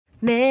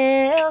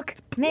Milk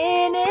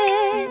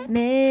Minute,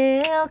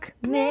 Milk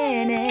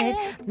Minute,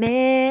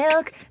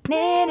 Milk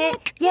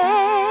Minute,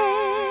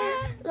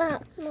 yeah!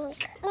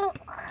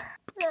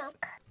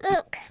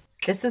 Milk.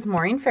 This is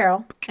Maureen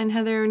Farrell. And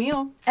Heather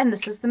O'Neill. And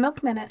this is the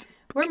Milk Minute,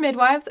 We're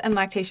midwives and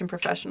lactation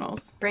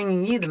professionals,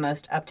 bringing you the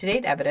most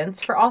up-to-date evidence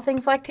for all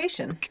things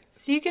lactation,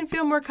 so you can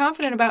feel more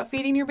confident about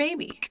feeding your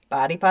baby,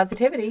 body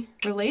positivity,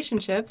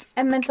 relationships,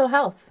 and mental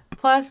health.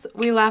 plus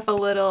we laugh a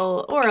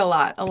little or a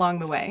lot along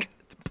the way.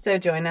 So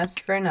join us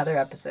for another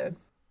episode.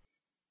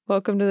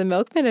 Welcome to the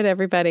Milk Minute,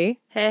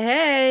 everybody.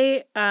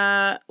 Hey,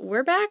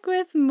 we're back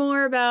with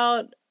more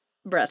about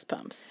breast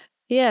pumps.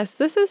 Yes,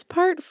 this is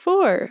part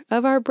 4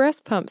 of our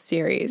breast pump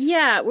series.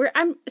 Yeah,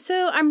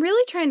 I'm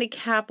really trying to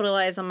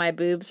capitalize on my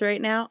boobs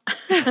right now.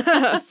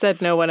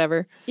 Said no one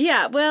ever.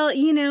 Yeah, well,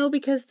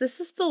 because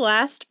this is the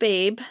last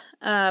babe,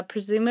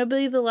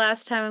 presumably the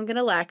last time I'm going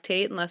to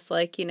lactate, unless,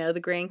 the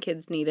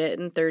grandkids need it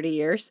in 30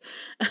 years.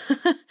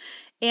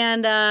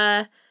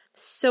 And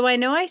so I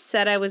know I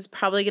said I was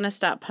probably going to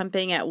stop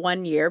pumping at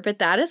 1 year, but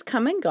that has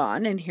come and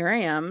gone, and here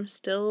I am,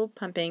 still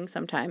pumping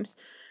sometimes.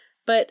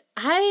 But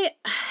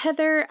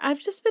Heather, I've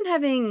just been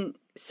having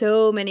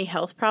so many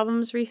health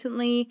problems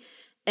recently,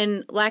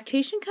 and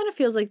lactation kind of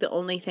feels like the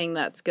only thing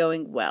that's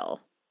going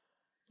well.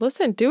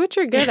 Listen, do what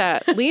you're good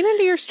at. Lean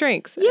into your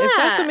strengths. Yeah. If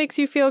that's what makes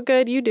you feel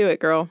good, you do it,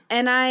 girl.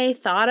 And I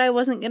thought I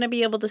wasn't going to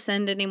be able to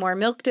send any more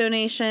milk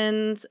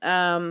donations,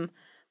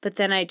 but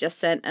then I just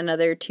sent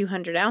another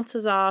 200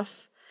 ounces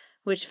off,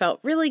 which felt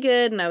really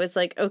good. And I was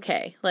like,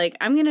 okay,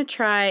 I'm going to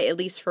try at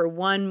least for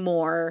one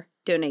more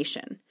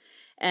donation.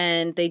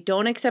 And they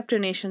don't accept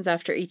donations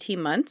after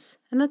 18 months,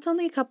 and that's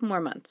only a couple more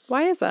months.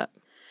 Why is that?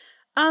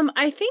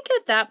 I think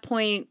at that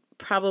point,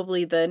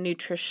 probably the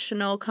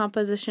nutritional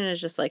composition is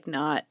just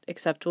not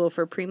acceptable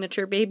for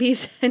premature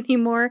babies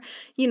anymore.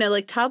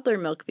 Toddler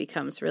milk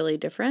becomes really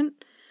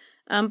different.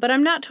 But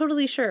I'm not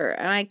totally sure,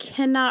 and I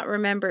cannot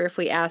remember if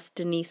we asked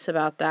Denise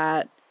about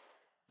that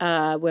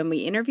when we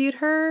interviewed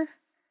her.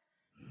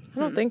 I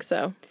don't think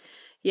so.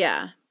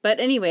 Yeah,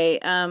 but anyway,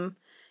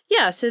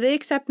 yeah, so they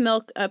accept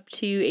milk up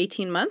to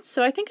 18 months,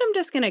 so I think I'm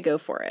just going to go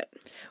for it.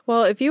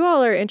 Well, if you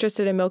all are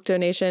interested in milk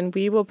donation,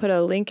 we will put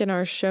a link in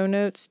our show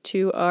notes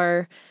to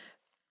our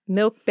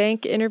Milk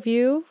Bank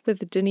interview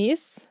with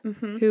Denise,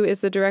 who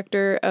is the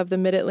director of the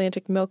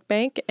Mid-Atlantic Milk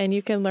Bank, and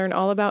you can learn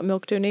all about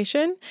milk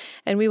donation,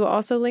 and we will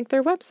also link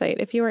their website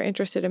if you are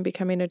interested in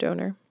becoming a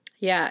donor.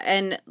 Yeah,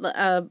 and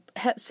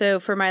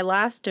so for my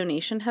last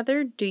donation,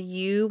 Heather, do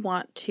you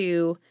want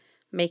to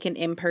make an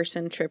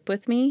in-person trip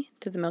with me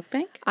to the milk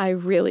bank? I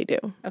really do.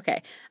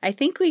 Okay. I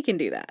think we can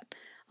do that.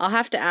 I'll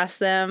have to ask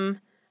them.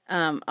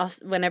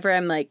 Whenever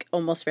I'm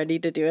almost ready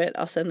to do it,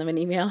 I'll send them an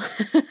email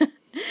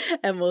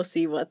and we'll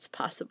see what's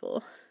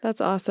possible.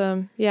 That's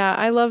awesome. Yeah,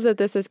 I love that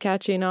this is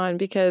catching on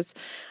because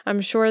I'm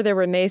sure there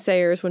were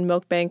naysayers when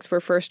milk banks were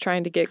first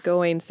trying to get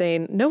going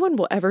saying no one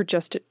will ever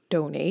just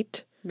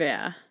donate.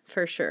 Yeah,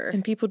 for sure.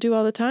 And people do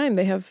all the time.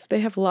 They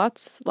have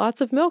lots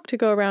of milk to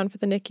go around for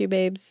the NICU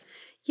babes.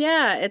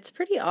 Yeah, it's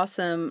pretty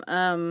awesome.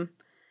 And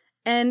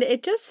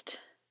it just,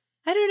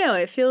 I don't know,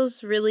 it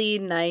feels really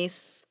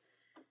nice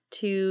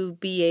to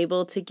be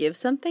able to give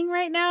something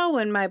right now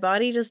when my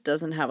body just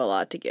doesn't have a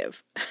lot to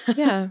give.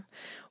 Yeah.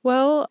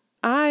 Well,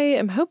 I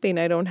am hoping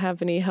I don't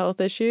have any health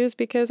issues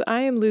because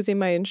I am losing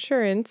my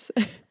insurance.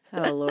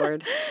 Oh,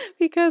 Lord.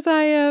 Because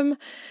I am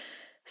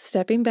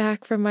stepping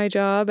back from my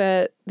job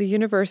at the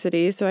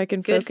university so I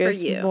can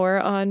focus more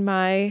on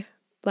my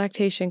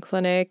lactation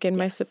clinic and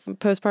my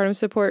postpartum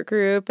support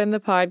group and the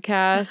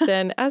podcast.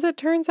 And as it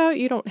turns out,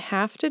 you don't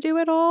have to do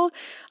it all.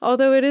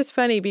 Although it is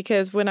funny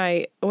because when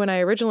I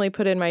originally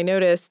put in my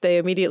notice, they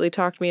immediately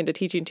talked me into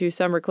teaching 2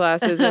 summer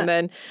classes. And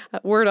then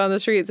word on the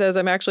street says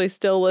I'm actually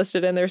still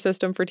listed in their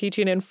system for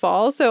teaching in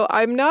fall. So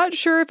I'm not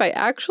sure if I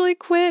actually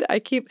quit.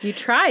 You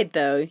tried,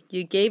 though.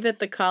 You gave it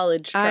the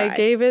college try. I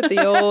gave it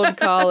the old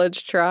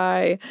college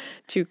try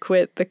to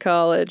quit the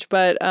college.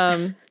 But,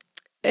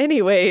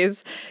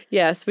 anyways,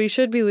 yes, we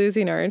should be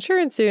losing our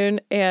insurance soon.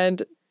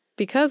 And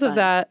because of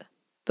that,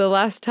 the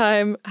last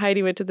time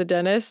Heidi went to the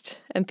dentist,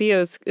 and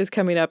Theo's is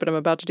coming up and I'm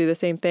about to do the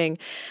same thing,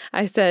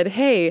 I said,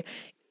 hey,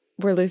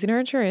 we're losing our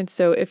insurance.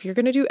 So if you're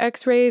going to do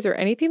x-rays or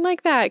anything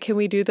like that, can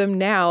we do them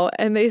now?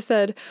 And they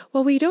said,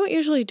 well, we don't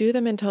usually do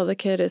them until the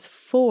kid is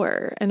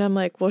 4. And I'm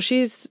like, well,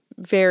 she's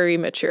very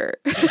mature.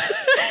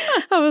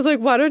 I was like,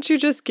 why don't you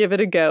just give it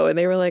a go? And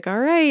they were like, all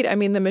right. I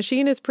mean, the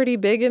machine is pretty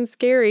big and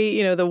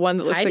scary. The one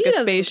that looks Heidi like a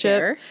spaceship.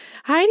 Care.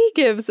 Heidi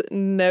gives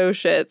no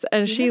shits.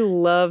 And she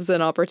loves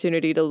an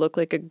opportunity to look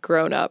like a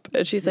grown-up.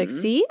 And she's like,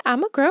 see,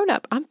 I'm a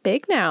grown-up. I'm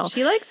big now.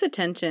 She likes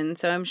attention.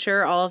 So I'm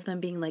sure all of them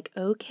being like,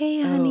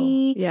 okay,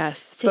 honey.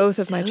 Yes. Both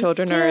of my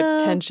children are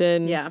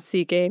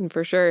attention-seeking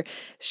for sure.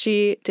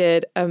 She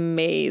did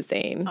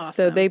amazing. Awesome.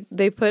 So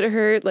they put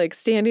her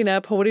standing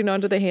up, holding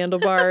onto the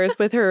handlebars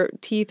with her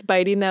teeth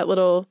biting that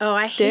little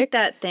stick. I hate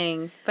that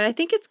thing. But I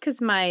think it's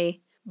because my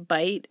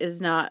bite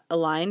is not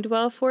aligned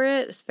well for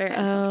it. It's very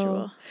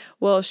uncomfortable.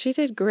 Well, she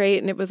did great,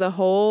 and it was a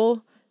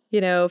whole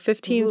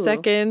 15 Ooh.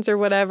 seconds or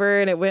whatever,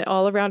 and it went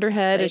all around her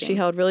head as she Exciting.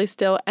 held really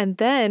still. And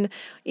then,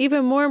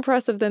 even more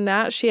impressive than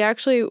that, she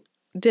actually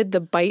did the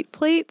bite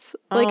plates.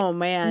 Oh,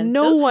 man.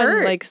 No Those one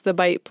hurt. likes the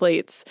bite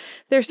plates.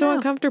 They're so No.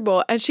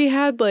 uncomfortable. And she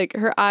had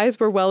her eyes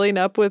were welling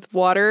up with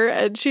water,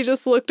 and she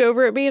just looked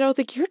over at me, and I was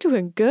like, "You're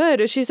doing good."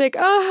 And she's like,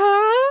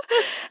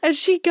 "Uh-huh." And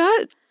she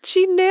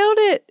nailed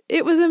it.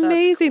 It was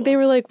amazing. cool. They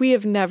were like, "We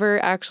have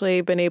never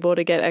actually been able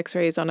to get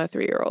x-rays on a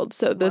 3-year-old.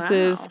 So this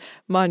is Wow.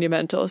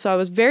 monumental." So I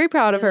was very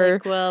proud of You're her.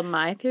 like, well,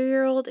 my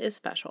 3-year-old is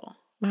special.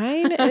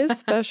 Mine is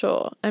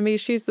special. I mean,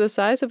 she's the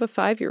size of a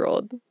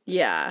 5-year-old.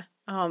 Yeah.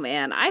 Oh,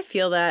 man. I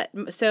feel that.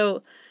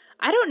 So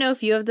I don't know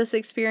if you have this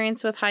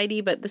experience with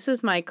Heidi, but this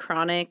is my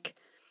chronic,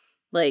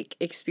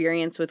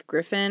 experience with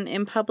Griffin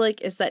in public,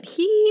 is that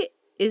he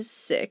is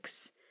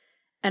 6.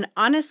 And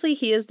honestly,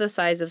 he is the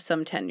size of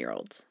some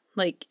 10-year-olds.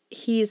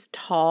 He's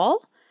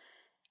tall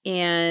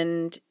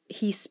and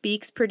he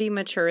speaks pretty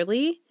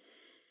maturely.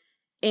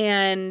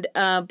 And,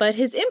 but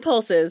his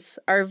impulses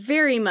are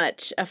very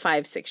much a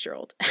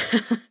 5-6-year-old.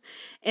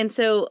 And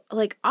so,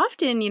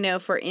 often,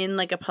 if we're in,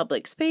 a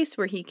public space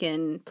where he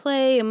can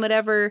play and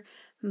whatever,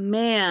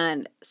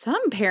 man,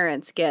 some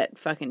parents get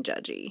fucking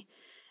judgy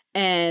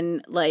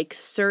and,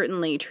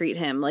 certainly treat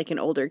him like an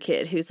older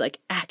kid who's,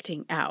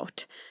 acting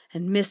out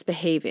and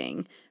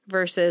misbehaving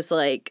versus,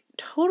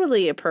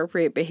 totally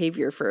appropriate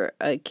behavior for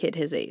a kid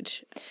his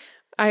age.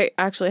 I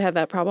actually had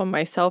that problem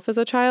myself as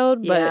a child,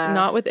 but Yeah.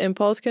 not with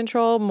impulse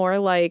control, more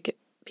like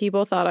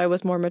people thought I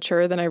was more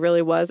mature than I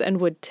really was and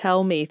would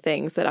tell me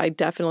things that I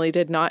definitely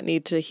did not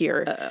need to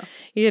hear.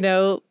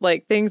 Uh-oh.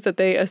 Things that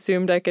they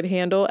assumed I could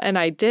handle, and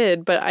I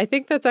did, but I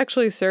think that's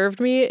actually served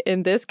me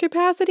in this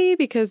capacity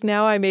because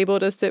now I'm able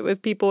to sit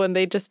with people and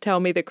they just tell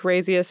me the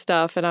craziest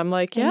stuff, and I'm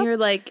like, And yeah, you're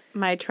like,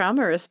 my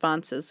trauma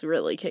response is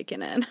really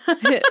kicking in.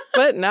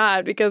 but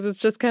not because it's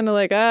just kind of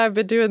like, I've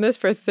been doing this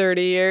for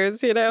 30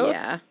 years,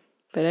 Yeah.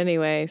 But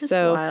anyway, It's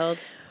so wild.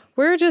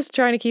 we're just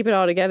trying to keep it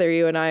all together,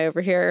 you and I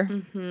over here.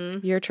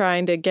 Mm-hmm. You're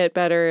trying to get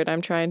better, and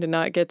I'm trying to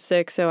not get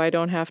sick so I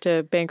don't have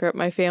to bankrupt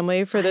my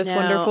family for this know.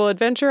 wonderful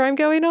adventure I'm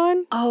going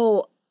on.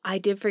 Oh, I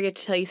did forget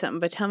to tell you something,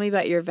 but tell me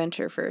about your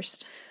adventure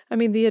first. I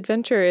mean, the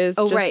adventure is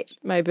Oh, just right.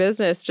 my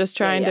business, just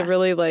trying yeah. to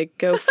really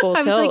go full I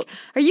was tilt. like,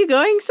 are you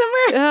going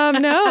somewhere?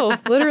 No,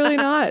 literally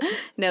not.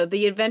 No,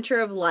 the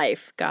adventure of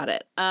life. Got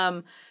it.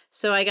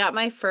 So I got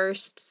my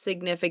first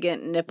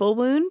significant nipple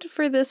wound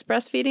for this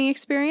breastfeeding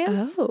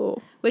experience.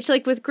 Oh. Which,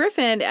 with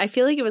Griffin, I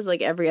feel like it was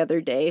every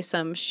other day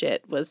some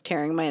shit was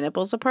tearing my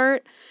nipples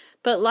apart.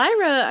 But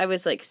Lyra, I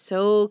was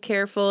so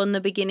careful in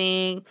the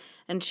beginning,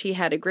 and she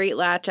had a great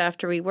latch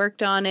after we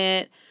worked on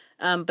it.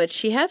 But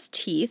she has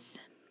teeth,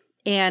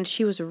 and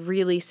she was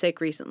really sick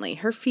recently.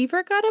 Her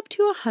fever got up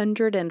to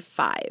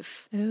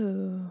 105.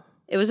 Ooh.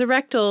 It was a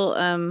rectal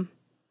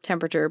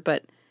temperature,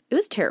 but it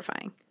was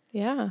terrifying.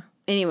 Yeah.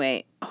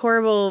 Anyway,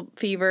 horrible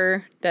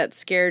fever that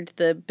scared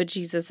the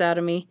bejesus out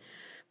of me.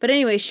 But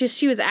anyway,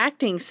 she was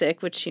acting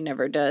sick, which she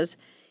never does.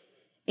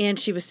 And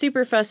she was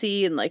super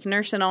fussy and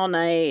nursing all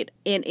night.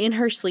 And in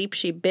her sleep,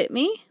 she bit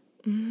me.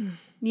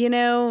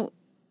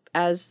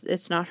 As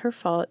it's not her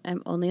fault.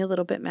 I'm only a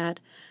little bit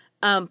mad.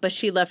 But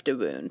she left a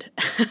wound.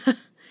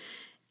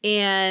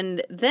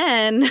 And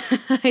then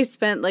I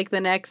spent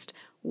the next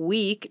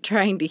week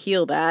trying to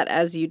heal that,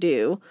 as you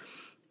do.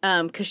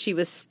 Because she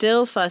was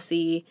still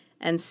fussy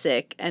and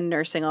sick and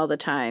nursing all the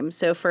time.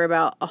 So for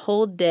about a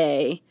whole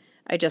day,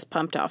 I just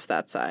pumped off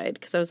that side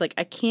because I was like,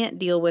 I can't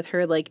deal with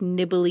her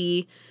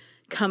nibbly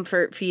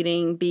comfort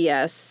feeding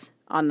BS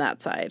on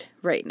that side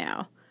right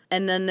now.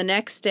 And then the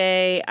next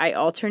day I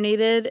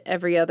alternated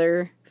every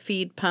other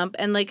feed pump.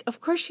 And of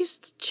course she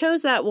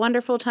chose that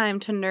wonderful time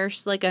to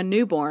nurse a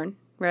newborn,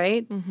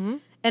 right? Mm-hmm.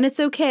 And it's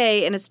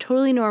okay. And it's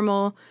totally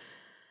normal.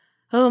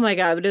 Oh my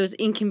God, but it was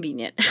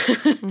inconvenient.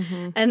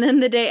 Mm-hmm. And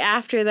then the day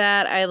after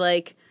that,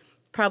 I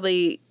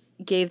probably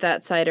gave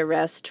that side a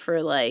rest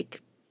for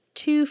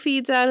 2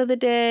 feeds out of the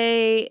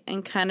day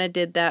and kind of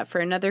did that for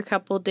another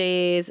couple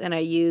days. And I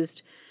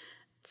used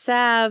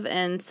salve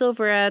and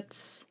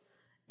silverettes.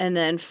 And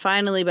then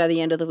finally by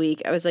the end of the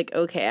week, I was like,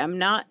 okay, I'm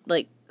not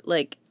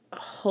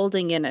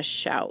holding in a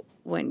shout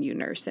when you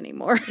nurse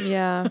anymore.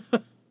 Yeah.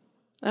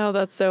 Oh,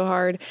 that's so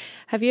hard.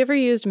 Have you ever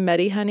used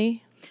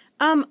MediHoney?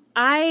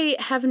 I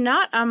have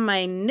not on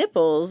my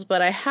nipples,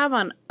 but I have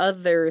on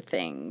other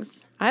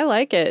things. I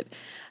like it.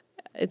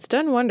 It's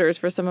done wonders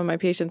for some of my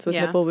patients with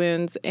Yeah. nipple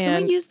wounds. Can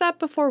And we use that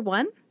before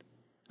one?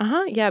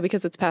 yeah,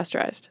 because it's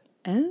pasteurized.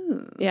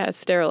 Oh. Yeah, it's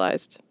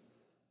sterilized.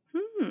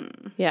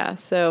 Yeah,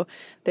 so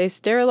they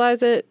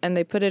sterilize it and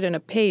they put it in a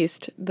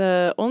paste.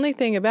 The only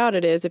thing about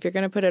it is if you're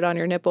going to put it on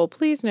your nipple,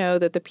 please know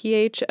that the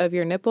pH of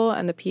your nipple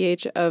and the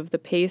pH of the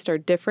paste are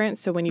different.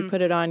 So when you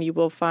put it on, you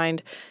will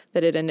find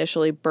that it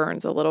initially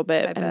burns a little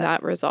bit I bet. and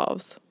that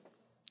resolves.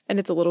 And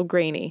it's a little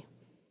grainy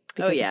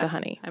because of the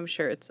honey. I'm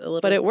sure it's a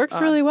little But it works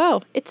odd. really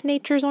well. It's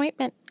nature's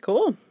ointment.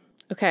 Cool.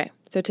 Okay,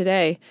 so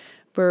today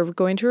we're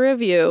going to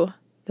review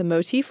the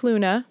Motif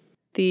Luna,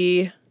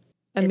 the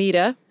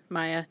Amita,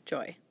 Maya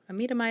Joy.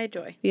 Amita Maya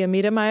Joy. the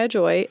Amita Maya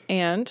Joy,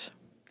 and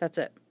That's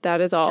it.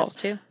 That is all. Just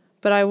 2.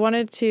 But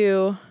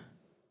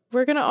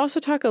we're going to also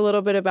talk a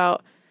little bit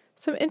about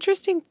some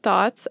interesting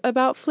thoughts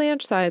about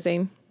flange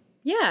sizing.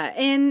 Yeah,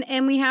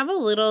 and we have a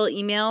little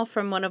email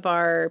from one of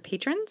our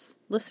patron.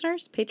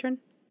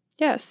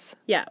 Yes.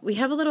 Yeah, we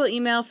have a little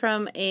email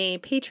from a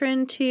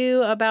patron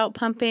too about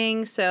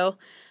pumping. So,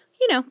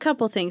 a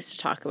couple things to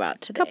talk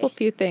about today.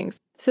 Few things.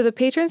 So the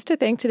patrons to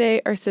thank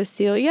today are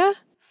Cecilia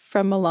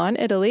from Milan,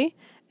 Italy,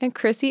 and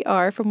Chrissy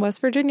R. from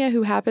West Virginia,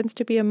 who happens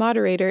to be a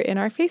moderator in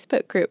our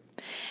Facebook group.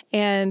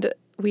 And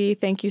we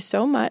thank you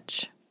so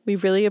much. We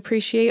really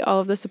appreciate all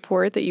of the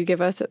support that you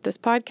give us at this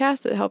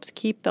podcast. It helps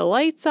keep the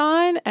lights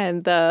on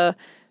and the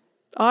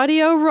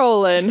audio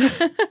rolling.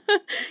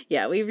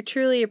 Yeah, we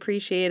truly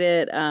appreciate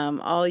it.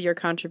 All your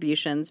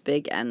contributions,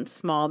 big and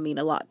small, mean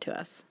a lot to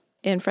us.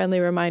 And friendly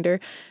reminder,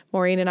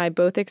 Maureen and I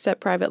both accept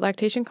private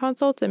lactation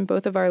consults, and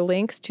both of our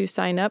links to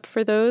sign up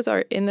for those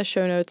are in the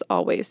show notes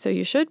always. So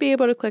you should be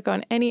able to click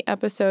on any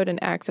episode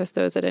and access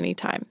those at any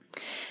time.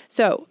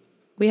 So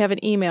we have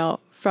an email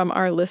from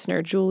our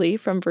listener, Julie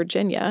from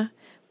Virginia,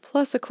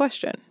 plus a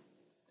question.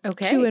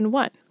 Okay. 2 in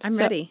 1. I'm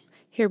ready.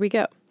 Here we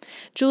go.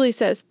 Julie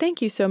says,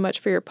 thank you so much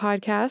for your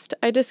podcast.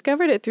 I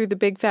discovered it through the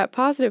Big Fat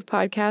Positive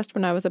podcast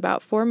when I was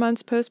about 4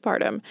 months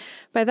postpartum.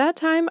 By that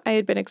time, I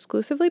had been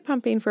exclusively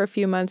pumping for a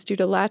few months due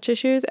to latch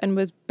issues and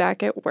was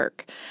back at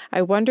work.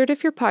 I wondered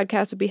if your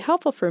podcast would be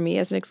helpful for me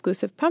as an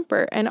exclusive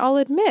pumper, and I'll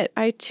admit,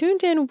 I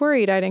tuned in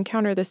worried I'd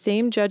encounter the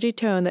same judgy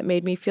tone that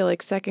made me feel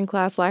like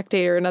second-class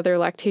lactator in other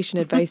lactation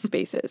advice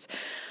spaces.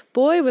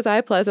 Boy, was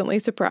I pleasantly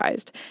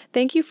surprised.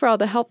 Thank you for all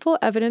the helpful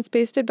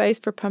evidence-based advice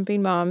for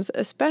pumping moms,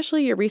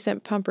 especially your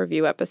recent pump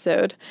review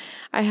episode.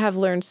 I have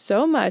learned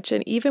so much,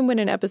 and even when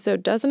an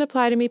episode doesn't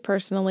apply to me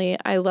personally,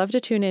 I love to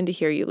tune in to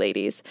hear you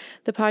ladies.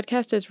 The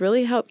podcast has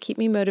really helped keep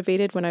me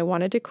motivated when I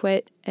wanted to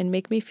quit and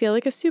make me feel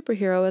like a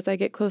superhero as I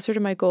get closer to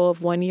my goal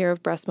of 1 year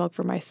of breast milk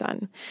for my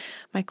son.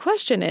 My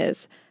question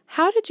is,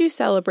 how did you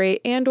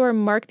celebrate and or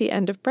mark the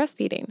end of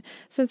breastfeeding?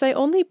 Since I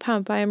only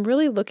pump, I am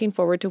really looking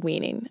forward to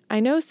weaning. I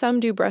know some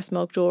do breast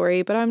milk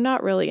jewelry, but I'm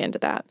not really into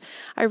that.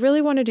 I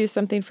really want to do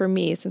something for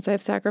me since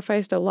I've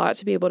sacrificed a lot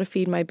to be able to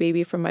feed my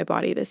baby from my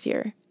body this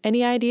year.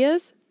 Any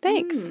ideas?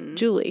 Thanks,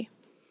 Julie.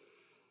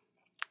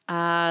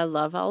 I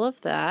love all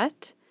of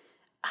that.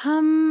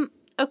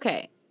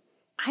 Okay.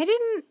 I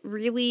didn't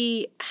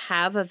really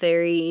have a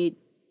very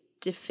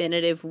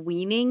definitive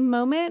weaning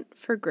moment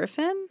for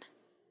Griffin,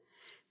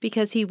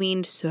 because he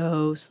weaned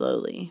so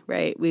slowly,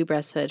 right? We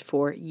breastfed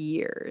for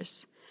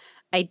years.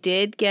 I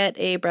did get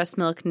a breast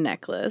milk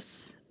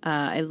necklace.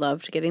 I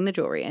loved getting the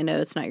jewelry. I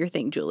know it's not your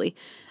thing, Julie.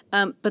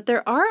 But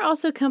there are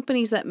also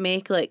companies that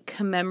make like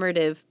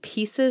commemorative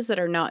pieces that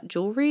are not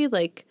jewelry.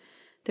 Like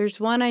there's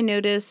one I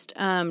noticed,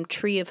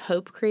 Tree of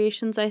Hope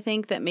Creations, I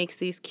think, that makes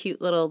these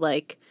cute little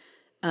like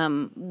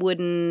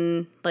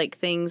wooden like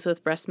things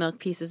with breast milk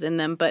pieces in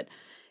them. But,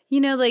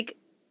 like,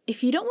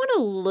 if you don't want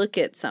to look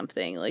at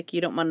something, like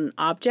you don't want an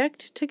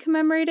object to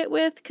commemorate it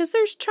with, because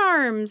there's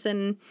charms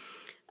and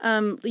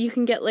you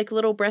can get like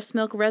little breast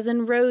milk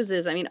resin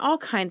roses. I mean, all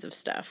kinds of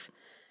stuff.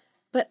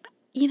 But,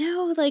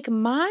 like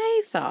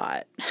my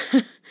thought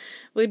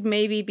would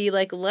maybe be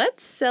like,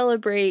 let's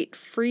celebrate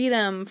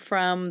freedom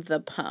from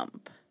the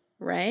pump,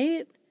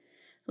 right?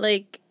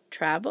 Like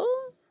travel,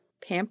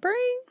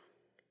 pampering,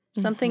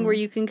 something where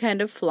you can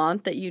kind of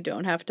flaunt that you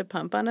don't have to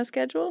pump on a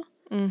schedule.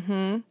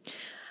 Mm-hmm.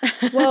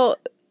 Well,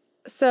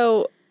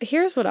 so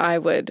here's what I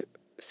would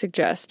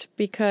suggest,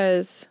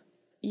 because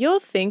you'll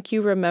think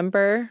you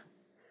remember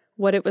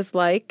what it was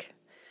like,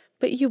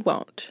 but you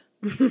won't.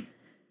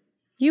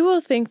 You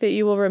will think that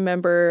you will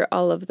remember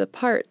all of the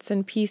parts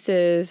and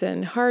pieces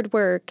and hard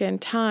work and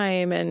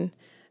time and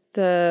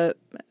the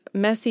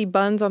messy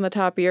buns on the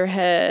top of your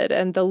head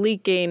and the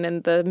leaking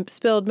and the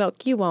spilled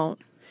milk. You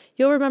won't.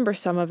 You'll remember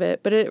some of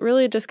it, but it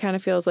really just kind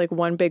of feels like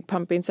one big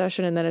pumping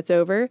session and then it's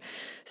over.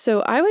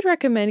 So I would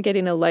recommend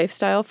getting a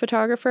lifestyle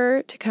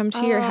photographer to come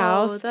to your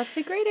house. Oh, that's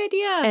a great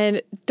idea.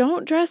 And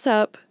don't dress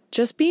up.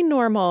 Just be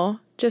normal.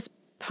 Just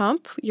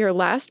pump your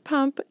last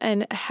pump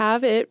and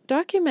have it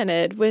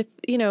documented with,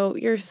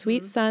 your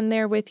sweet son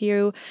there with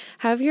you.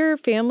 Have your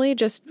family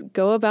just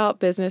go about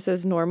business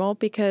as normal,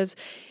 because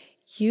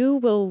you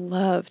will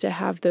love to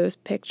have those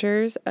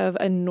pictures of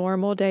a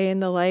normal day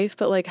in the life,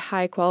 but like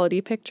high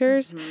quality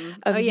pictures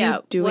of you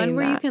doing one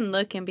where that. you can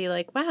look and be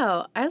like,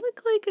 wow, I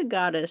look like a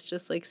goddess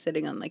just like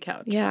sitting on the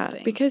couch. Yeah,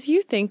 pumping. because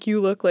you think you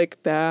look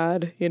like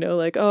bad,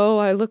 like, oh,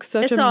 I look such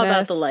a mess. It's all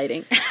about the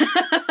lighting.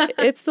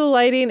 It's the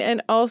lighting,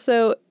 and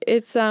also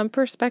it's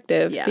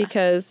perspective,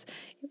 because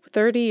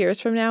 30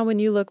 years from now when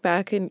you look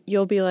back and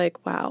you'll be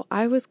like, wow,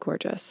 I was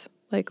gorgeous.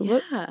 Like,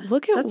 look at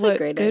what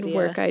good idea.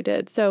 work I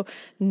did. So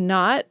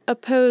not a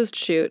posed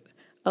shoot,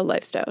 a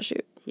lifestyle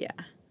shoot. Yeah,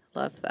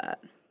 love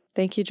that.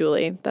 Thank you,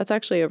 Julie. That's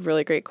actually a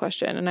really great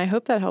question, and I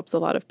hope that helps a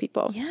lot of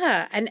people.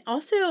 Yeah, and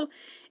also,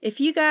 if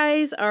you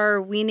guys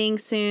are weaning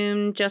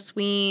soon, just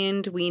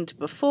weaned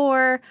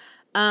before,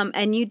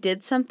 and you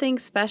did something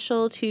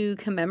special to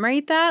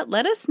commemorate that,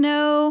 let us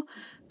know.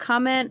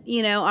 comment,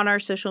 on our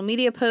social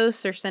media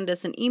posts or send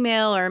us an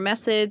email or a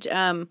message.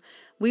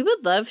 We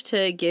would love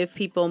to give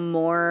people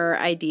more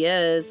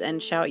ideas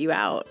and shout you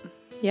out.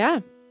 Yeah.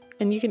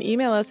 And you can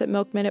email us at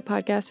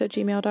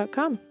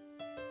milkminutepodcast@gmail.com.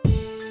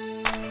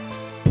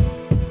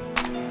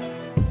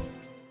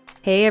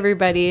 Hey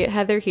everybody,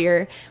 Heather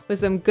here with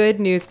some good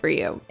news for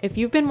you. If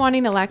you've been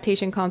wanting a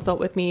lactation consult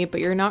with me,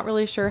 but you're not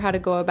really sure how to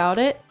go about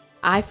it,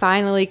 I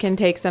finally can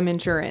take some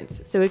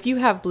insurance. So if you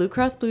have Blue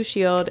Cross Blue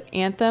Shield,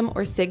 Anthem,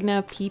 or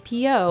Cigna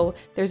PPO,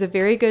 there's a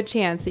very good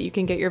chance that you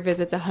can get your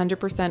visits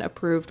 100%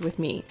 approved with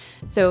me.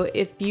 So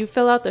if you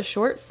fill out the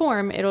short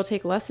form, it'll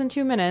take less than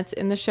 2 minutes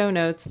in the show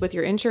notes with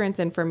your insurance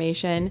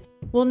information.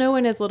 We'll know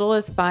in as little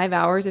as 5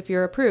 hours if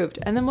you're approved,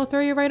 and then we'll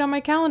throw you right on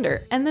my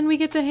calendar, and then we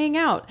get to hang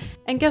out.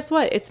 And guess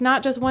what? It's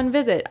not just one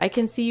visit. I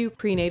can see you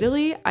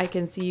prenatally. I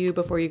can see you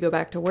before you go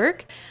back to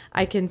work.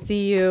 I can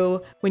see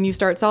you when you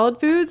start solid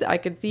foods. I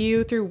can see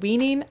you through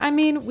weaning. I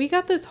mean, we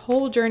got this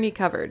whole journey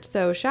covered.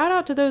 So shout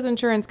out to those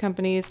insurance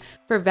companies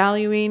for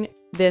valuing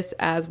this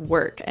as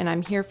work. And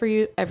I'm here for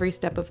you every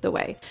step of the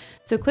way.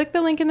 So click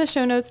the link in the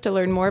show notes to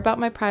learn more about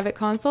my private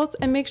consults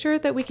and make sure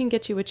that we can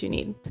get you what you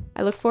need.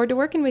 I look forward to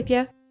working with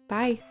you.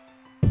 Bye.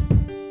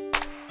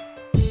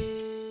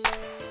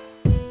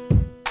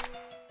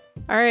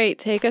 All right,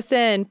 take us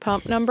in.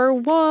 Pump number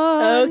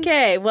 1.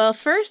 Okay, well,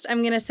 first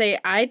I'm going to say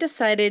I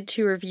decided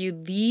to review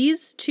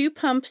these 2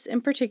 pumps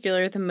in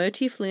particular, the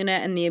Motif Luna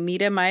and the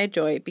Amita Maya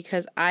Joy,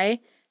 because I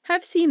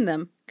have seen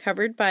them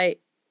covered by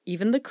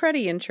even the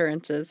Cruddy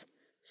insurances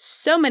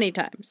so many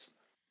times.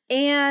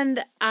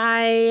 And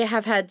I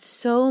have had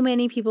so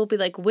many people be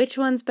like, which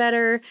one's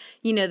better?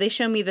 They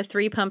show me the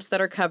 3 pumps that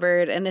are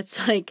covered, and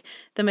it's like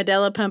the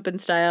Medela Pump and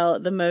Style,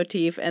 the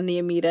Motif, and the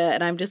Amita,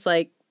 and I'm just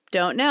like,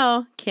 don't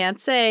know, can't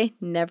say,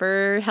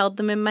 never held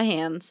them in my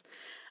hands.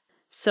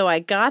 So I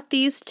got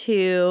these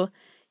 2,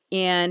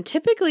 and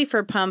typically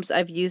for pumps,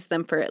 I've used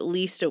them for at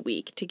least a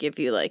week to give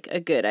you like a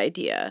good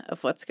idea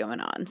of what's going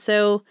on.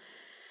 So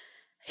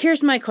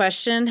here's my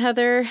question,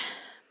 Heather.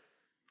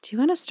 Do you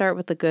want to start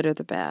with the good or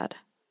the bad?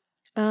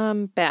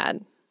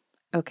 Bad.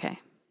 Okay.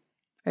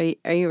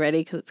 Are you ready?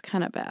 Because it's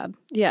kind of bad.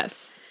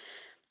 Yes.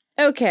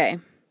 Okay.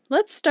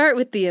 Let's start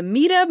with the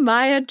Amita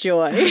Maya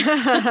Joy.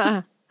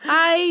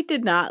 I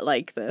did not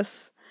like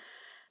this.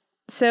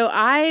 So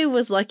I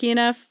was lucky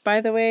enough,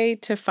 by the way,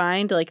 to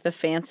find like the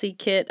fancy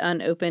kit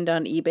unopened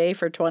on eBay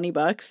for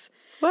 $20.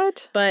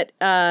 What? But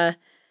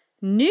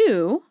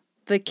new,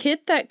 the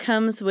kit that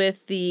comes with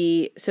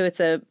so it's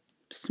a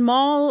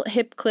small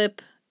hip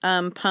clip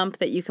pump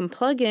that you can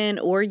plug in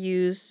or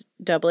use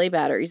AA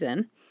batteries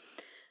in.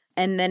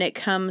 And then it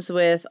comes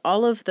with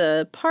all of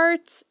the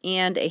parts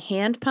and a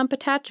hand pump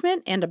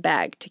attachment and a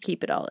bag to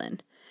keep it all in.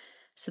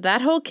 So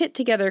that whole kit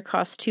together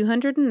costs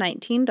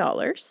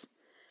 $219.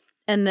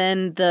 And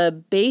then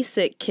the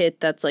basic kit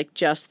that's like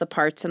just the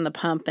parts and the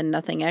pump and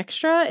nothing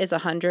extra is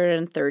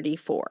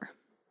 $134.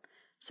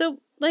 So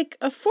like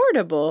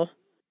affordable,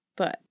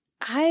 but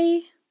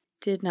I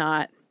did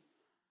not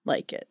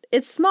like it.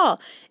 It's small,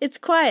 it's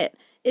quiet,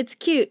 it's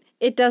cute,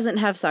 it doesn't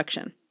have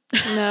suction.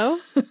 No?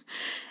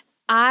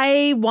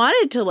 I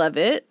wanted to love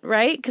it,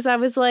 right? Because I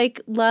was like,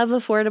 love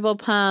affordable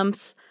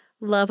pumps,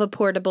 love a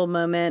portable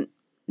moment.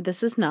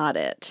 This is not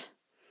it.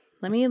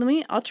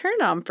 I'll turn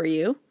it on for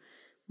you.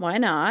 Why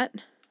not?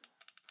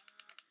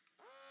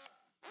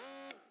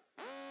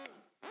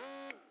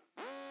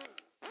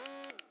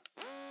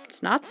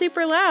 It's not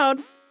super loud.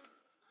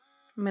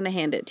 I'm going to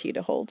hand it to you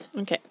to hold.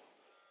 Okay.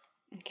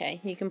 Okay,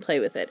 you can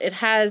play with it. It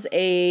has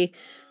a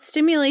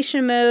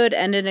stimulation mode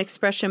and an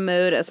expression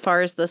mode as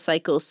far as the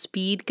cycle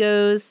speed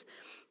goes.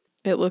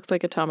 It looks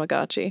like a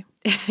Tamagotchi.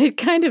 It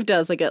kind of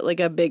does, like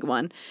a big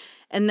one.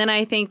 And then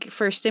I think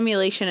for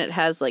stimulation, it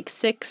has like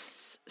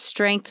 6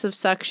 strengths of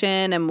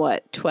suction and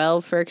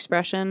 12 for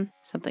expression?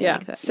 Something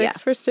like that.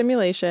 6 for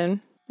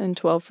stimulation and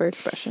 12 for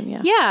expression,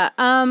 yeah. Yeah,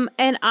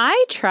 and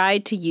I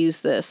tried to use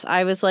this.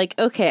 I was like,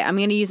 okay, I'm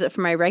going to use it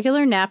for my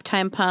regular nap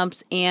time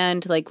pumps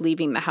and like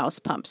leaving the house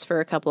pumps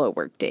for a couple of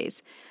work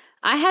days.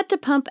 I had to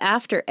pump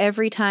after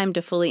every time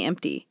to fully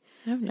empty.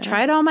 Oh, no.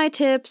 Tried all my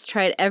tips,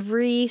 tried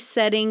every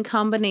setting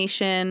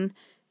combination.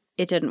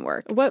 It didn't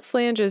work. What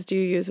flanges do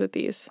you use with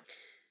these?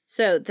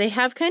 So they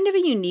have kind of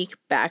a unique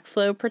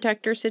backflow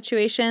protector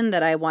situation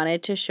that I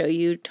wanted to show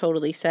you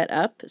totally set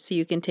up so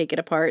you can take it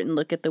apart and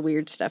look at the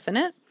weird stuff in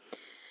it.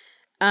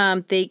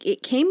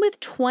 It came with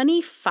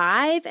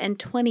 25 and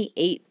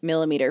 28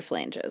 millimeter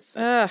flanges.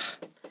 Ugh.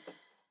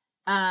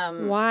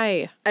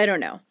 Why? I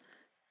don't know.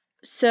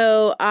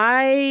 So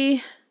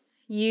I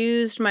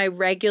used my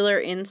regular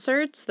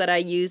inserts that I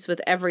use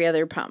with every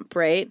other pump,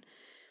 right?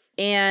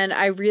 And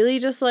I really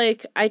just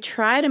I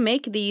try to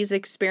make these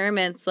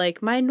experiments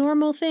like my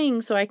normal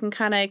thing so I can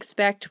kind of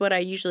expect what I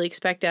usually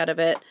expect out of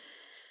it.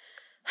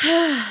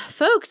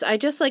 Folks, I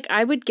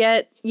would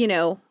get,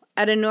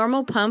 at a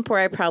normal pump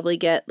where I probably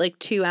get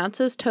 2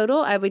 ounces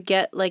total, I would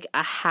get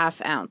a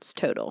half ounce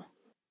total.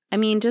 I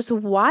mean, just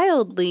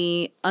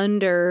wildly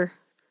under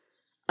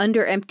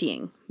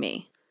emptying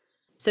me.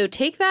 So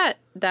take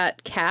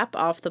that cap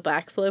off the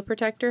backflow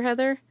protector,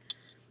 Heather,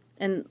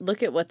 and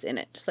look at what's in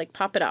it. Just like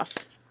pop it off.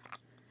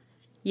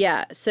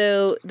 Yeah,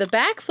 so the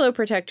backflow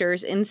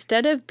protectors,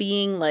 instead of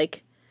being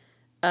like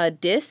a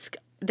disc,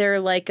 they're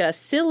like a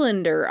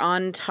cylinder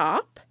on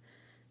top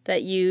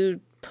that you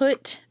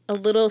put a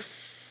little,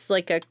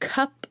 like a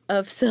cup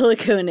of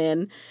silicone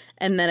in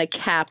and then a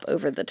cap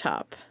over the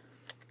top.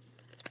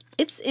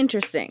 It's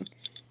interesting.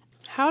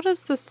 How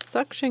does the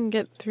suction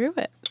get through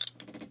it?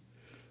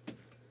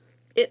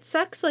 It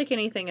sucks like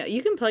anything else.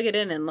 You can plug it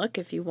in and look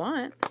if you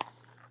want.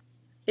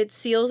 It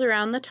seals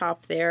around the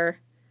top there.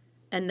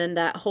 And then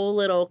that whole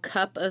little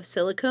cup of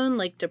silicone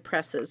like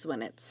depresses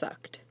when it's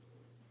sucked.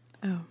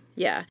 Oh.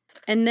 Yeah.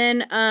 And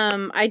then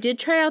I did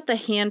try out the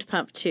hand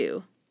pump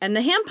too. And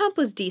the hand pump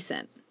was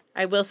decent.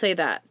 I will say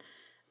that.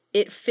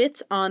 It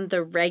fits on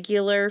the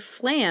regular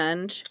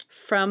flange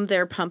from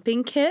their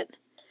pumping kit.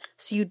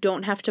 So you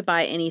don't have to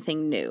buy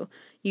anything new.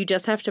 You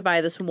just have to buy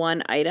this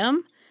one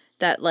item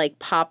that like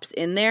pops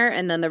in there.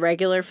 And then the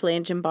regular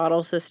flange and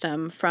bottle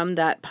system from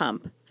that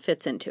pump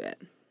fits into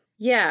it.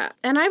 Yeah,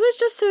 and I was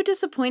just so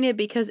disappointed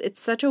because it's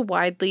such a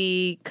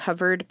widely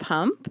covered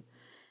pump,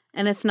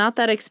 and it's not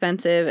that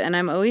expensive, and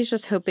I'm always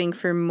just hoping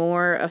for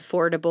more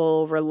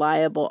affordable,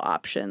 reliable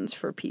options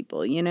for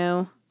people, you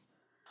know?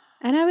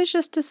 And I was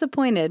just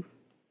disappointed.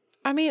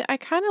 I mean, I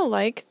kind of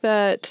like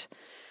that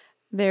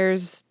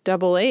there's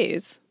double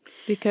A's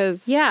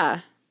because, Yeah.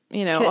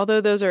 you know,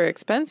 although those are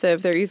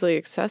expensive, they're easily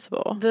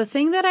accessible. The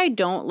thing that I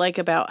don't like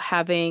about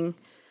having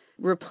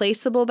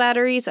replaceable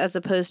batteries as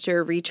opposed to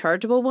a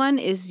rechargeable one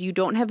is you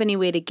don't have any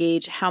way to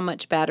gauge how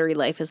much battery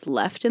life is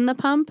left in the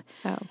pump.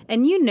 Oh.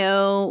 And you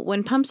know,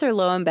 when pumps are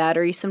low on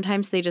battery,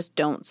 sometimes they just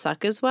don't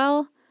suck as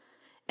well.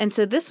 And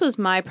so this was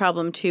my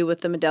problem too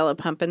with the Medela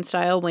Pump and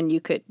Style when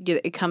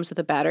it comes with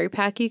a battery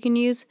pack you can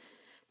use.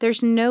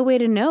 There's no way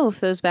to know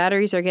if those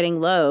batteries are getting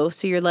low.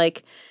 So you're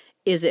like,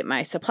 is it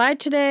my supply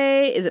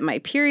today? Is it my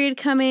period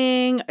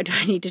coming? Do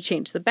I need to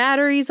change the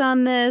batteries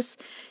on this?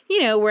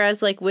 You know,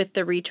 whereas like with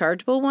the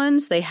rechargeable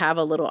ones, they have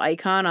a little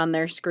icon on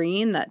their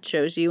screen that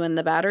shows you when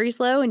the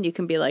battery's low and you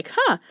can be like,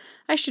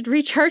 I should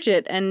recharge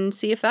it and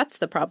see if that's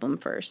the problem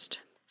first.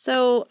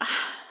 So,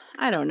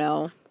 I don't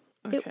know.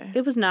 Okay.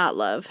 It was not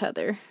love,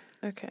 Heather.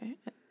 Okay.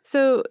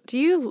 So do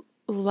you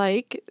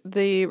like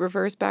the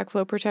reverse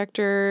backflow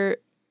protector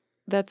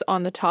that's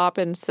on the top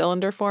in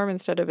cylinder form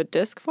instead of a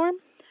disc form?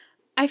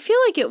 I feel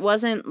like it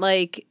wasn't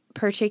like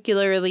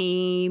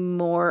particularly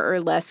more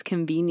or less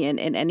convenient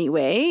in any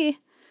way,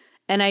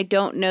 and I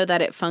don't know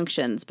that it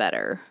functions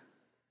better.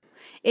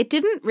 It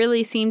didn't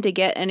really seem to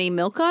get any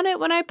milk on it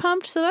when I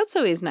pumped, so that's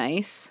always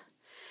nice.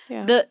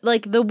 Yeah.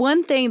 The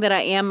one thing that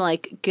I am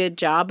like, good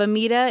job,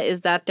 Amita,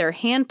 is that their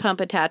hand pump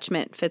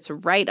attachment fits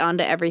right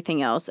onto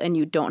everything else, and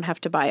you don't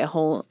have to buy a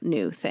whole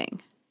new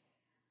thing.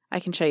 I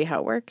can show you how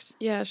it works.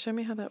 Yeah, show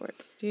me how that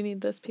works. Do you need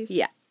this piece?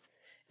 Yeah.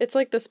 It's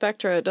like the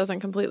Spectra. It doesn't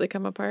completely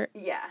come apart.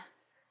 Yeah.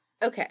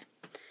 Okay.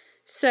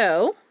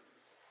 So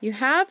you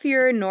have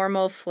your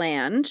normal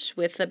flange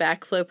with the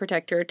backflow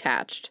protector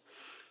attached.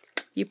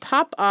 You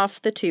pop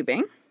off the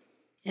tubing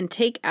and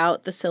take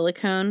out the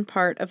silicone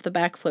part of the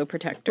backflow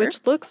protector.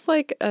 Which looks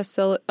like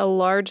a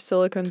large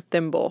silicone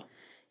thimble.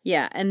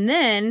 Yeah. And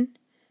then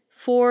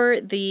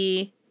for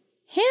the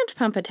hand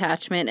pump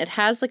attachment, it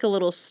has like a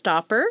little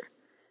stopper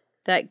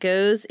that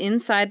goes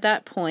inside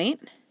that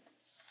point.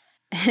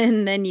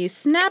 And then you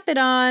snap it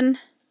on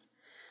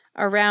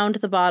around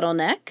the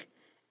bottleneck,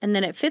 and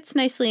then it fits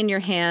nicely in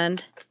your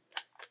hand,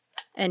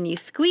 and you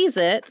squeeze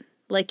it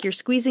like you're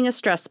squeezing a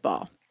stress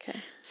ball. Okay.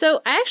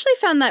 So I actually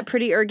found that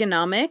pretty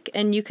ergonomic,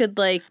 and you could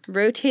like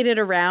rotate it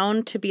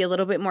around to be a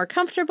little bit more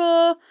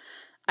comfortable.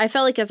 I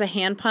felt like as a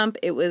hand pump,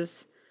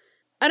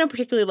 I don't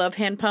particularly love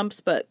hand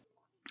pumps, but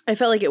I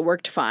felt like it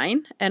worked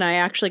fine, and I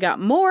actually got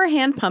more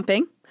hand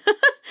pumping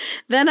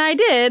than I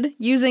did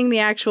using the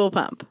actual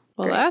pump.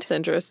 Well, Great. that's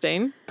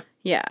interesting.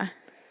 Yeah.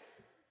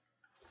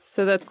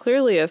 So that's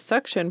clearly a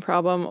suction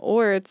problem,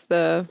 or it's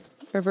the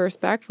reverse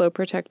backflow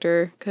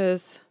protector,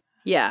 because...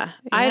 Yeah.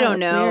 I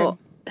don't it's know.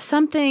 weird.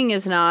 Something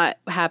is not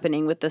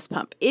happening with this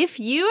pump. If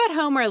you at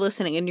home are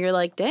listening and you're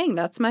like, dang,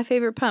 that's my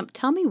favorite pump,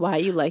 tell me why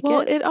you like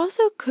Well, it. it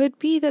also could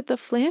be that the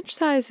flange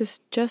size is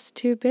just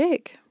too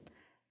big.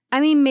 I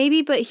mean,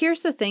 maybe, but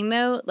here's the thing,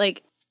 though.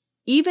 Like,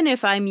 even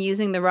if I'm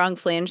using the wrong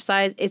flange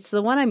size, it's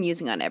the one I'm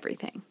using on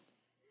everything.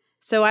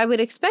 So I would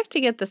expect to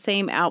get the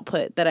same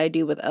output that I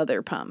do with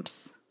other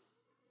pumps,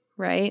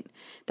 right?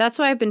 That's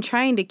why I've been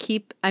trying to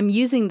I'm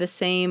using the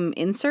same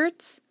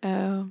inserts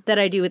Oh. that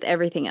I do with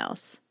everything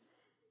else.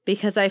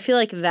 Because I feel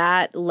like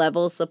that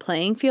levels the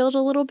playing field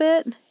a little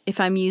bit if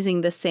I'm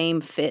using the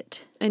same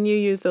fit. And you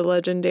use the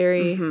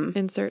legendary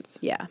inserts.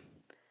 Yeah.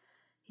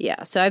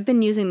 Yeah, so I've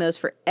been using those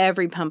for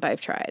every pump I've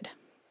tried.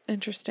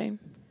 Interesting.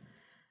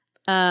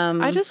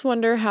 I just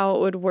wonder how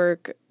it would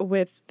work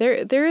with...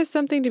 There is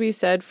something to be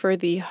said for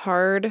the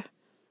hard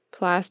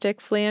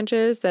plastic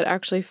flanges that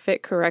actually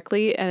fit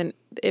correctly, and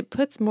it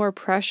puts more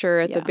pressure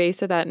at the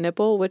base of that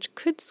nipple, which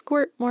could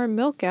squirt more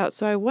milk out.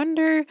 So I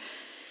wonder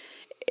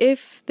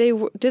if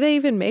do they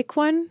even make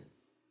one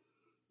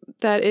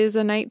that is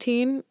a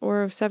 19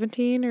 or a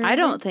 17 or I anything?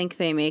 don't think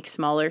they make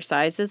smaller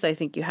sizes. I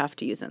think you have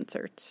to use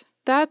inserts.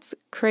 That's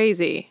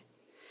crazy.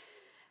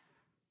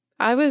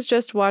 I was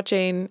just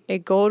watching a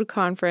Gold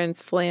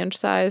Conference flange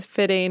size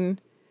fitting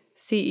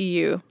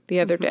CEU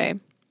the other day,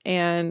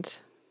 and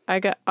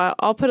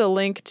I'll put a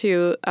link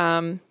to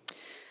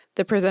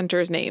the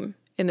presenter's name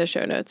in the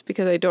show notes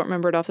because I don't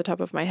remember it off the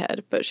top of my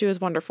head, but she was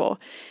wonderful.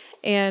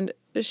 And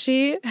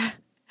she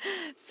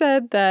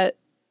said that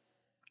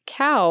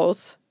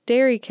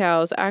dairy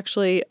cows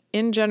actually,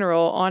 in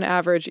general, on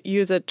average,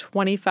 use a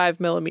 25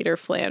 millimeter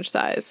flange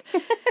size.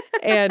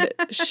 And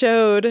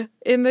showed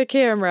in the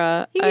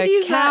camera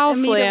a cow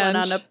flange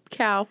on a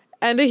cow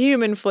and a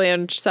human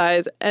flange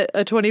size,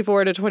 a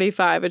 24 to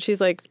 25. And she's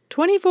like,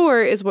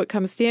 24 is what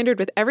comes standard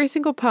with every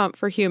single pump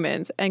for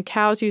humans, and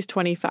cows use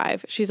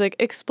 25. She's like,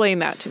 explain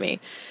that to me.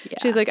 Yeah.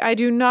 She's like, I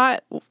do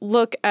not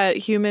look at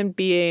human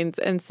beings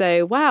and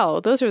say,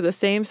 wow, those are the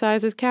same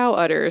size as cow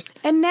udders.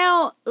 And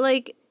now,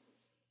 like,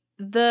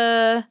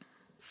 the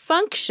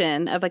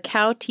function of a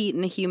cow teat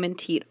and a human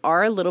teat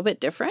are a little bit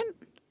different.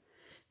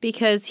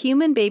 Because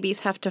human babies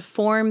have to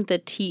form the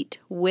teat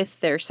with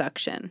their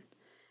suction.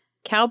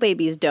 Cow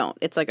babies don't.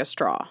 It's like a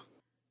straw.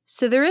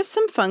 So there is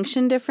some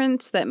function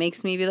difference that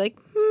makes me be like,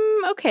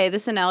 okay,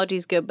 this analogy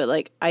is good, but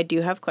like I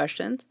do have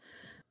questions.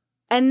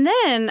 And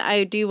then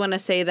I do want to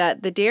say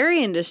that the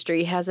dairy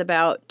industry has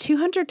about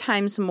 200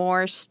 times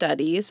more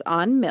studies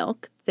on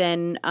milk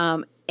than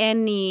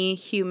any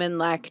human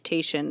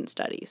lactation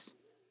studies.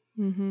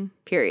 Mm-hmm.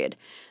 Period.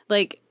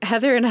 Like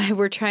Heather and I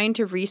were trying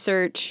to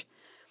research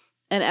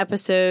an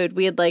episode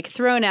we had like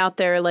thrown out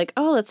there like,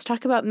 oh, let's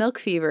talk about milk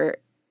fever.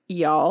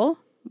 Y'all,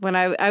 when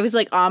I was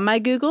like on my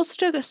Google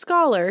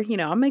Scholar,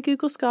 on my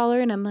Google Scholar,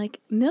 and I'm like,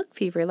 milk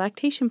fever,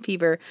 lactation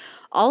fever,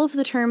 all of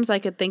the terms I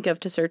could think of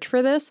to search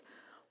for this.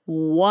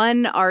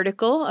 One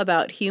article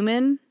about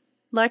human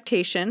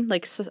lactation,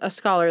 like a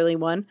scholarly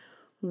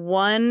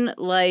one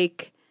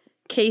like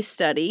case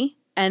study,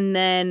 and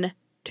then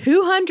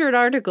 200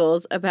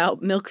 articles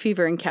about milk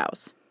fever in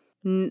cows.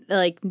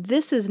 Like,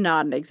 this is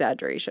not an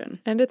exaggeration.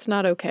 And it's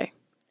not okay.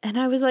 And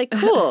I was like,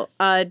 cool.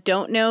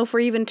 Don't know if we're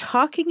even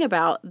talking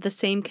about the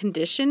same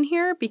condition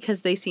here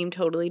because they seem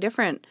totally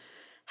different.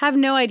 Have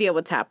no idea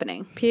what's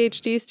happening.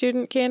 PhD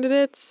student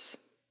candidates,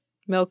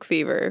 milk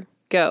fever,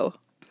 go.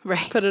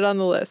 Right. Put it on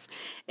the list.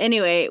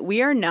 Anyway,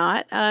 we are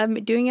not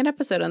doing an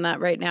episode on that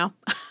right now.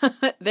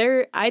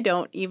 I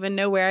don't even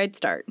know where I'd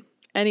start.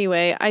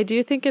 Anyway, I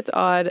do think it's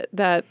odd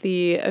that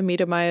the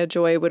Amita Maya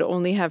Joy would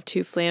only have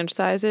 2 flange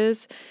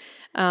sizes.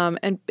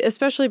 And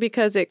especially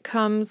because it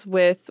comes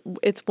with,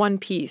 it's one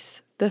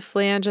piece. The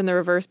flange and the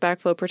reverse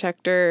backflow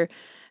protector,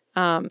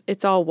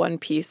 it's all one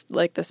piece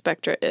like the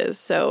Spectra is.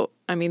 So,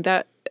 I mean,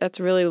 that's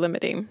really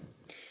limiting.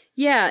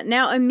 Yeah.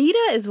 Now,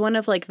 Amita is one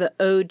of like the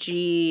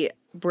OG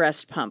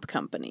breast pump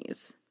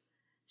companies.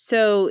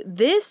 So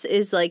this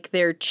is like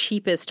their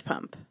cheapest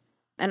pump.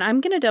 And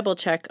I'm going to double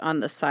check on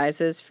the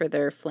sizes for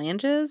their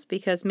flanges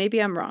because maybe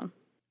I'm wrong.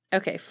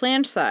 Okay,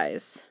 flange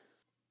size.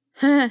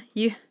 The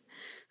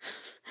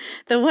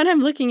one I'm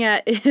looking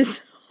at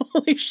is,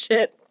 holy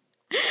shit,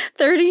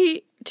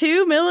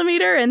 32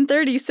 millimeter and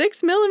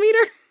 36 millimeter.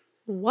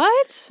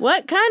 What?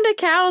 What kind of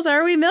cows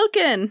are we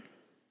milking?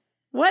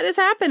 What is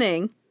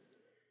happening?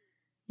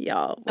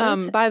 Y'all.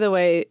 By the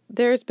way,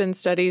 there's been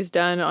studies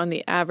done on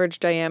the average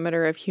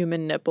diameter of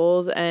human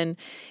nipples, and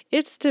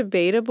it's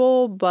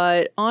debatable,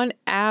 but on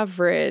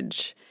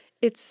average,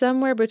 it's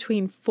somewhere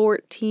between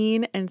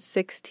 14 and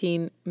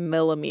 16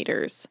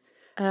 millimeters.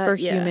 For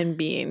human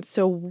beings.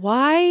 So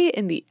why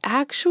in the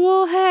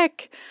actual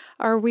heck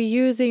are we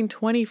using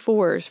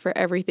 24s for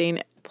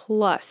everything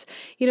plus?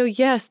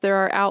 Yes, there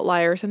are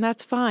outliers, and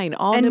that's fine.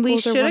 All and nipples we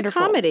are should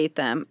wonderful. Accommodate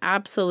them.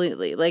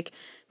 Absolutely. Like,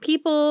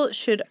 people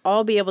should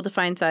all be able to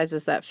find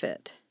sizes that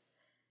fit.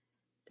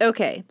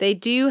 Okay, they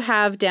do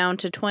have down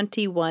to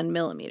 21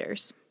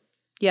 millimeters.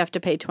 You have to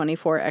pay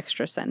 24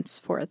 extra cents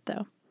for it,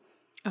 though.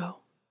 Oh.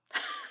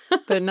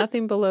 But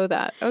nothing below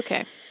that.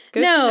 Okay.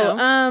 Good to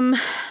know.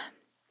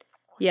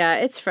 Yeah,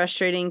 it's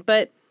frustrating,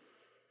 but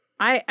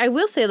I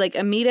will say, like,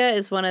 Amita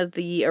is one of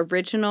the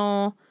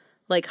original,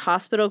 like,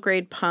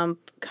 hospital-grade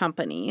pump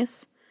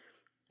companies,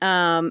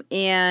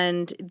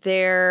 and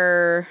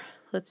they're,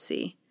 let's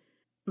see,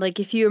 like,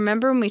 if you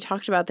remember when we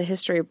talked about the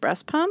history of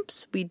breast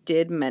pumps, we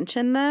did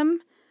mention them,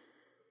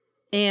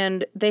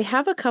 and they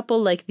have a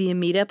couple, like, the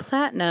Amita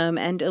Platinum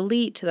and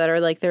Elite that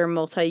are, like, their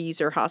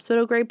multi-user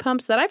hospital-grade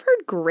pumps that I've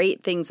heard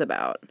great things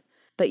about,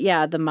 but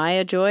yeah, the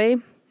Maya Joy,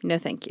 no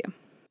thank you.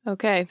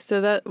 Okay,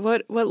 so that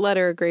what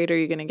letter or grade are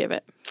you going to give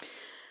it?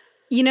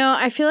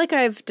 I feel like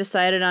I've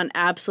decided on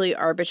absolutely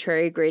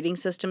arbitrary grading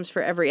systems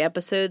for every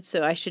episode,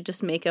 so I should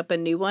just make up a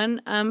new one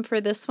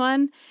for this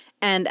one.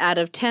 And out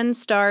of 10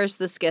 stars,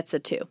 this gets a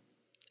 2.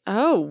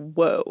 Oh,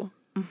 whoa.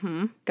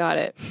 Mm-hmm. Got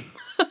it.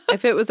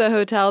 If it was a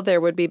hotel,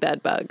 there would be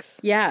bed bugs.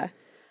 Yeah.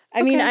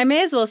 I mean, Okay. I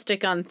may as well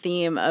stick on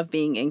theme of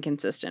being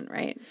inconsistent,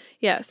 right?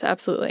 Yes,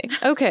 absolutely.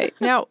 Okay,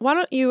 now why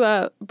don't you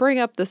bring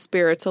up the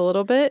spirits a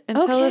little bit and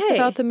tell us Okay.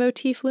 about the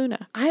Motif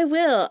Luna? I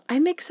will.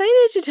 I'm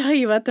excited to tell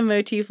you about the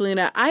Motif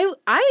Luna.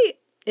 I,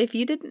 if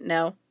you didn't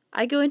know,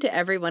 I go into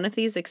every one of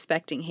these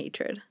expecting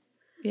hatred.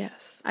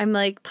 Yes. I'm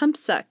like,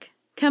 pumps suck.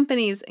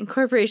 Companies and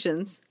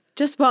corporations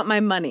just want my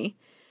money.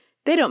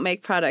 They don't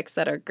make products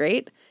that are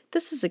great.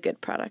 This is a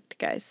good product,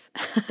 guys.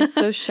 It's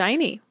so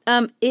shiny.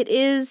 It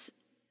is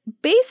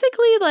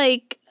basically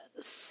like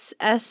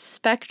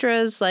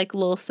Spectra's like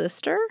little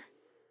sister.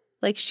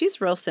 Like she's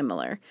real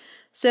similar.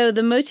 So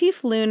the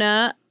Motif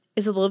Luna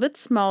is a little bit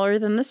smaller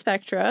than the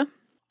Spectra,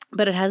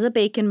 but it has a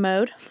bacon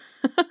mode,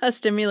 a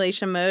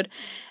stimulation mode,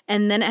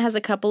 and then it has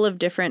a couple of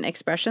different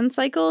expression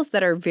cycles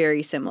that are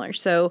very similar.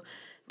 So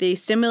the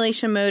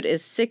stimulation mode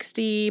is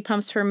 60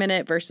 pumps per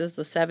minute versus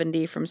the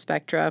 70 from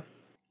Spectra.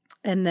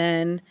 And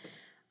then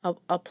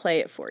I'll play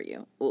it for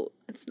you. Oh,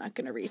 it's not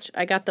going to reach.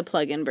 I got the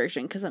plug-in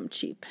version because I'm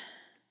cheap.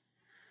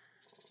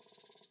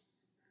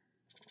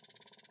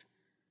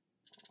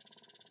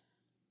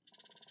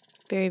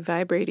 Very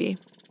vibraty,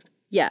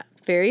 Yeah,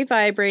 very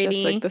vibrating.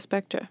 just like the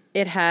Spectra.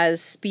 It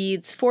has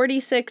speeds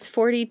 46,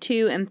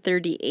 42, and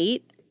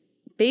 38.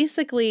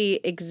 Basically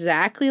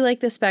exactly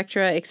like the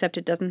Spectra, except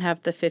it doesn't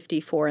have the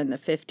 54 and the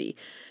 50.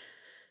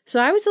 So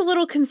I was a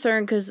little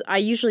concerned because I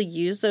usually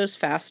use those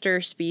faster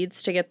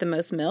speeds to get the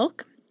most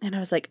milk. And I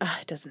was like, oh,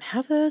 it doesn't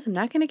have those. I'm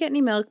not going to get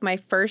any milk. My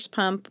first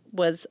pump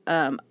was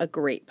a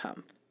great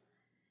pump.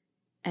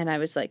 And I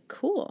was like,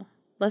 cool,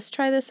 let's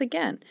try this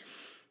again.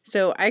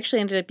 So I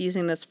actually ended up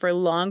using this for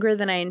longer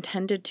than I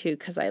intended to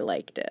because I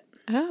liked it.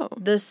 Oh.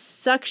 The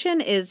suction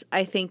is,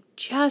 I think,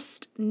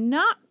 just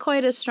not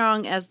quite as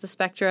strong as the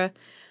Spectra,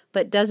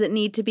 but does it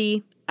need to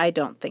be? I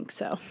don't think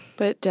so.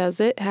 But does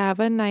it have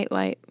a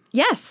nightlight?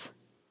 Yes.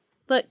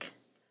 Look.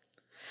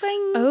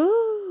 Bing.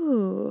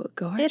 Oh,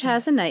 gorgeous. It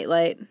has a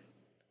nightlight.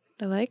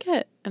 I like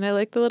it. And I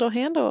like the little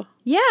handle.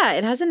 Yeah,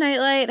 it has a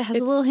nightlight. It has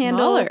It's a little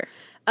smaller.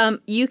 handle.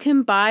 You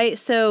can buy,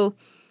 so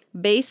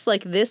base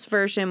like this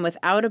version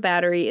without a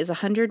battery is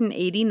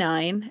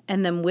 $189,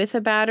 and then with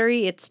a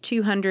battery it's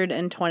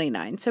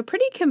 $229. So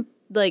pretty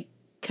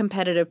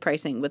competitive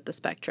pricing with the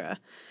Spectra.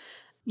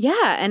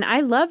 Yeah, and I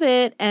love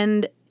it.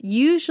 And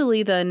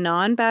usually the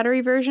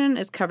non-battery version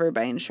is covered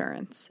by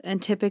insurance,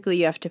 and typically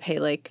you have to pay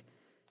like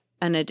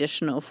an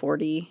additional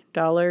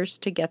 $40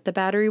 to get the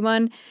battery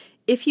one.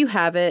 If you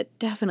have it,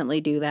 definitely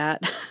do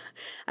that.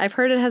 I've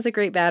heard it has a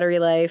great battery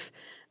life.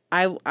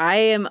 I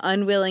am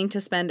unwilling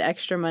to spend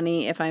extra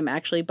money if I'm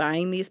actually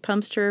buying these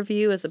pumps to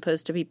review as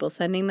opposed to people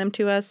sending them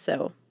to us,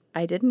 so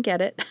I didn't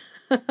get it.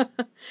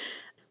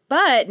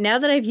 But now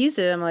that I've used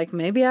it, I'm like,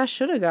 maybe I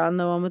should have gotten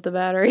the one with the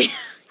battery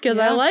because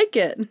I Yeah. like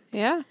it.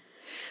 Yeah.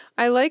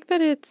 I like that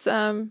it's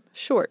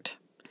short.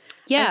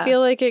 Yeah. I feel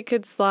like it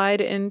could slide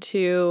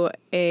into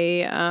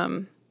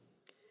a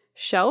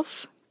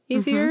shelf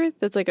easier.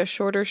 That's like a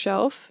shorter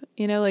shelf,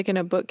 like in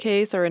a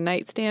bookcase or a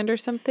nightstand or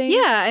something.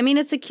 Yeah, I mean,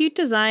 it's a cute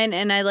design,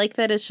 and I like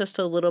that it's just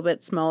a little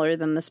bit smaller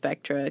than the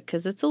Spectra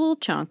because it's a little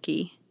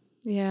chunky,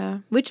 Yeah.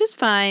 which is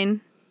fine,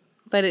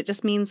 but it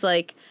just means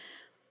like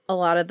a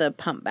lot of the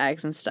pump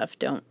bags and stuff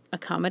don't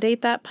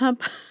accommodate that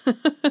pump.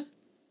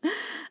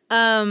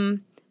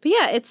 But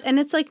yeah,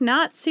 it's like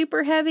not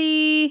super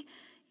heavy,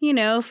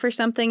 for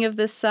something of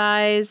this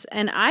size,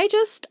 and I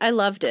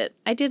loved it.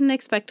 I didn't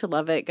expect to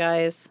love it,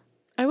 guys.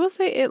 I will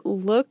say it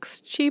looks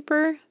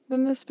cheaper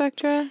than the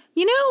Spectra.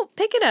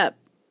 Pick it up.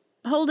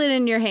 Hold it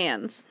in your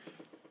hands.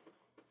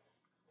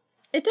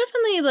 It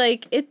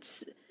definitely,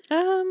 it's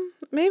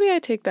Maybe I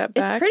take that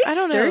back. pretty I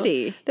don't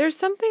sturdy. know. There's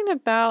something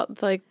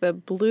about like the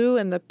blue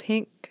and the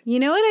pink You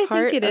know what I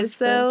part think it of is,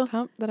 though? the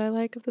pump that I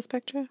like of the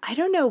Spectra. I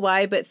don't know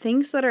why, but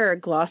things that are a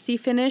glossy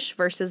finish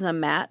versus a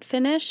matte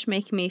finish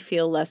make me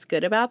feel less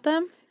good about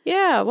them.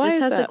 Yeah, why This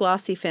is has that? a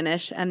glossy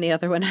finish, and the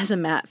other one has a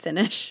matte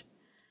finish.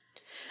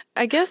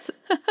 I guess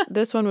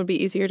this one would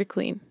be easier to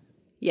clean,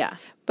 Yeah.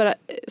 but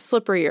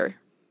slipperier.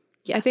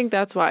 Yes. I think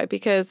that's why,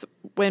 because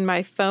when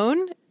my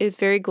phone is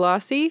very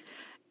glossy,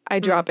 I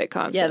drop it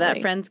constantly. Yeah,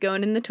 that friend's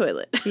going in the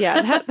toilet.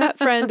 Yeah, that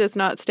friend is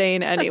not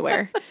staying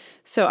anywhere.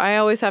 So I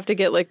always have to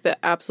get like the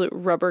absolute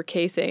rubber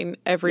casing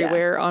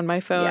everywhere on my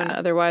phone. Yeah.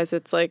 Otherwise,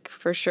 it's like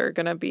for sure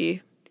going to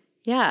be.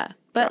 Yeah.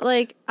 But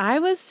I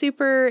was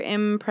super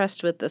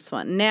impressed with this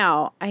one.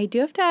 Now, I do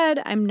have to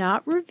add, I'm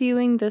not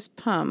reviewing this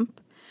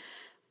pump,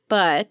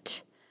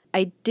 but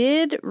I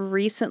did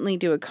recently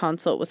do a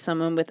consult with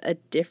someone with a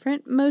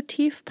different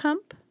Motif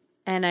pump,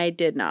 and I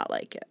did not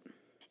like it.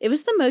 It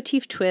was the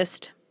Motif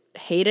Twist.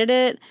 Hated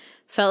it.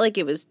 Felt like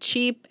it was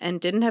cheap and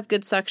didn't have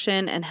good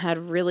suction and had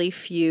really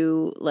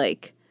few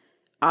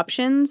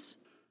options.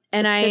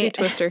 And Teddy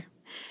Twister.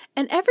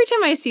 And every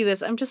time I see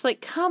this, I'm just like,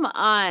 come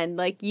on.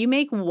 You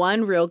make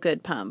one real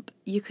good pump.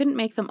 You couldn't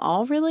make them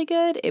all really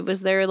good. It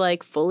was their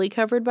fully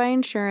covered by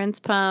insurance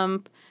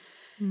pump.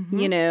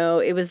 Mm-hmm.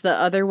 It was the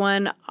other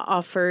one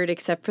offered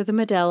except for the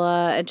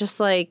Medela. And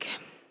just I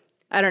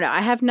don't know.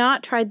 I have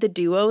not tried the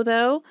Duo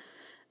though.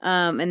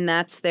 And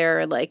that's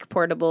their like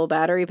portable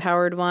battery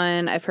powered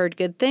one. I've heard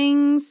good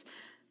things.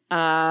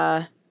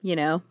 You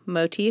know,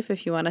 Motif,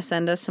 if you want to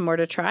send us some more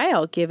to try,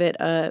 I'll give it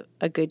a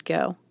good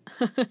go.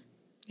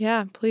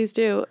 Yeah, please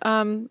do.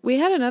 We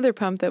had another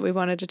pump that we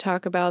wanted to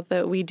talk about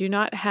that we do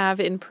not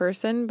have in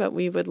person, but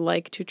we would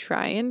like to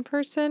try in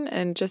person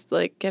and just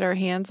like get our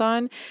hands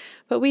on.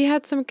 But we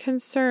had some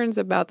concerns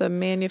about the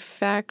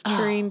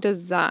manufacturing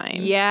design.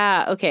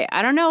 Yeah. Okay.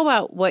 I don't know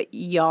about what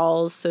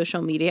y'all's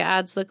social media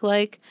ads look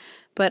like,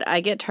 but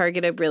I get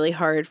targeted really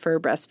hard for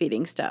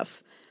breastfeeding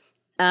stuff.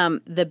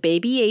 The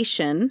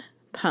Babyation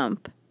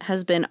pump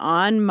has been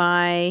on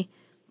my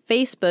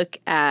Facebook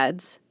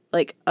ads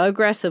like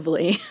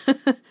aggressively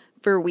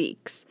for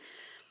weeks.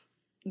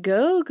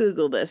 Go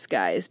Google this,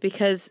 guys,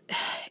 because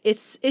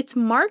it's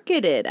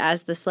marketed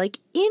as this like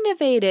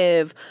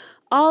innovative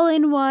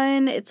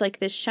all-in-one. It's like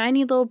this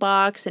shiny little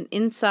box, and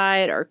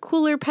inside are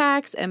cooler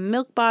packs and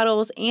milk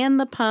bottles and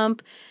the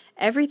pump.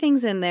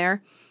 Everything's in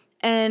there.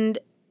 And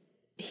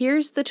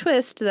here's the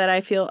twist that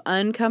I feel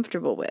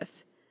uncomfortable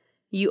with.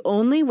 You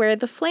only wear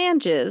the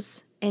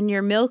flanges, and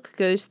your milk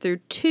goes through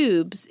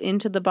tubes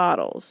into the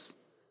bottles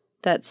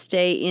that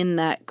stay in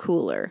that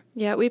cooler.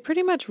 Yeah, we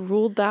pretty much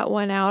ruled that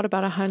one out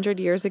about 100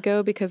 years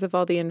ago because of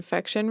all the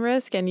infection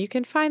risk. And you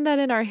can find that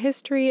in our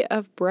History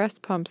of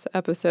Breast Pumps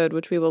episode,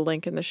 which we will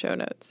link in the show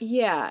notes.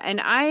 Yeah,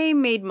 and I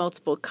made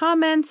multiple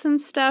comments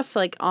and stuff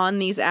like on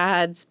these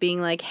ads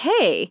being like,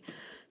 hey,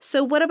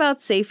 so what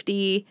about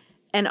safety?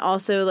 And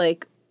also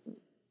like,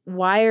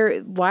 why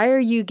are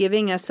you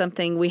giving us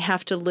something we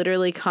have to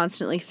literally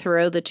constantly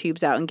throw the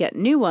tubes out and get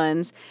new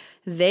ones?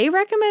 They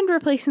recommend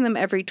replacing them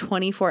every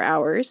 24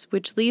 hours,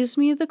 which leaves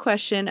me the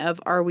question of,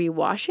 are we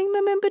washing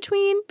them in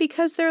between?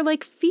 Because they're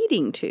like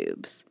feeding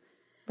tubes.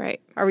 Right.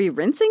 Are we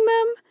rinsing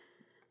them?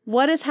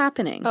 What is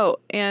happening? Oh,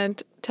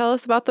 and tell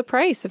us about the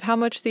price of how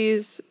much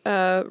these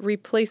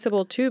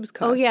replaceable tubes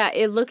cost. Oh, yeah.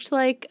 It looked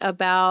like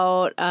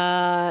about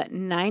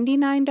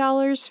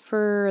 $99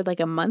 for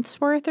like a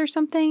month's worth or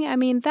something. I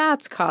mean,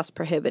 that's cost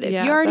prohibitive.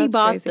 Yeah, you already that's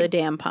bought crazy. the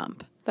damn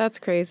pump. That's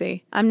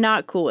crazy. I'm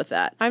not cool with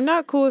that. I'm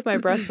not cool with my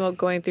breast milk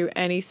going through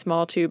any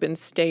small tube and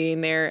staying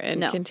there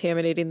and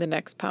contaminating the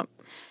next pump.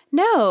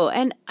 No.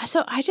 And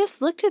so I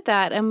just looked at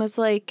that and was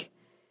like,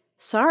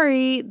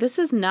 sorry, this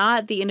is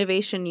not the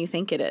innovation you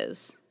think it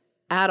is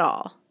at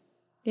all.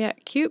 Yeah,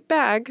 cute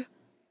bag.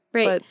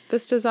 Right. But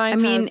this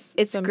design has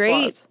it's some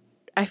great. flaws.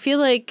 I feel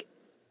like,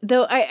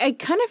 though, I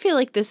kind of feel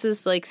like this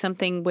is like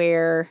something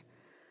where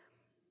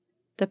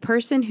the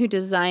person who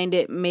designed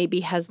it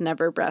maybe has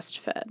never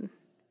breastfed.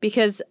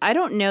 Because I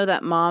don't know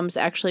that moms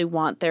actually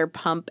want their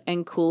pump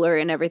and cooler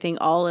and everything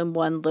all in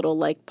one little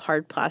like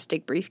hard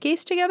plastic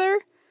briefcase together.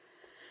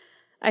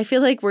 I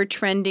feel like we're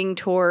trending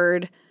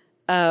toward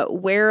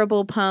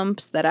wearable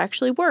pumps that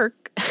actually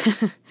work.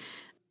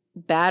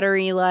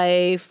 Battery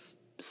life,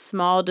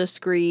 small,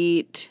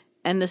 discreet,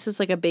 and this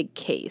is like a big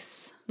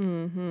case.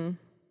 Mm-hmm.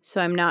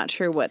 So I'm not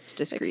sure what's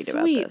discreet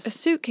about Sweet, this. a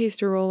suitcase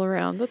to roll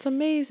around. That's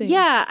amazing.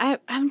 Yeah,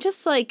 I'm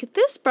just like,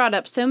 this brought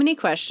up so many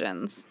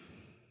questions.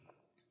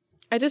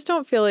 I just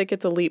don't feel like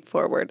it's a leap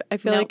forward. I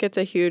feel like it's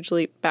a huge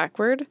leap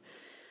backward.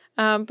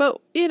 But,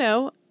 you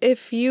know,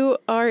 if you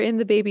are in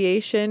the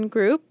Babyation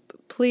group,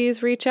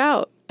 please reach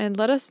out and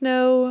let us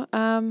know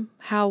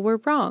how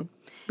we're wrong.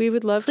 We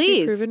would love to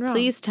be proven wrong.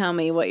 Please tell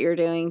me what you're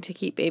doing to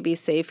keep babies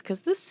safe,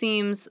 because this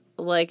seems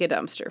like a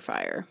dumpster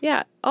fire.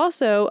 Yeah.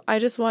 Also, I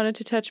just wanted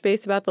to touch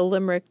base about the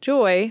Limerick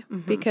Joy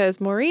because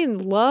Maureen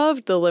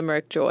loved the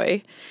Limerick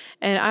Joy.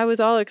 And I was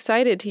all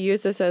excited to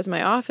use this as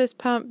my office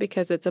pump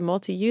because it's a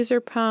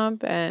multi-user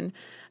pump and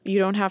you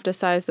don't have to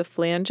size the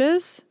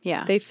flanges.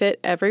 Yeah. They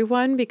fit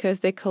everyone because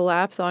they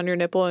collapse on your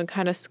nipple and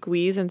kind of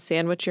squeeze and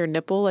sandwich your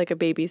nipple like a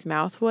baby's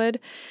mouth would.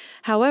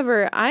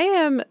 However, I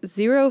am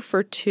 0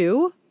 for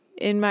 2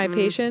 in my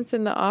patients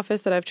in the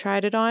office that I've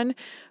tried it on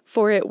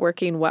for it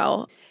working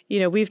well. You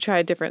know, we've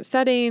tried different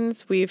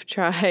settings. We've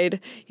tried,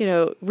 you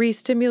know,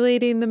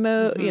 re-stimulating the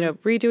mode, you know,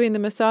 redoing the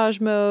massage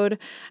mode,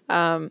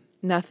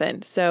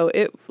 nothing. So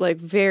it like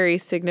very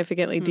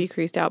significantly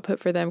decreased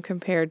output for them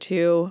compared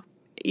to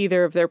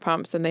either of their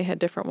pumps, and they had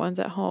different ones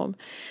at home.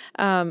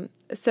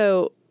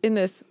 So in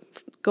this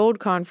Gold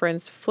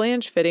Conference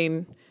flange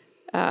fitting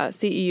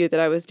CEU that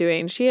I was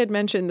doing, she had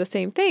mentioned the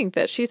same thing,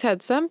 that she's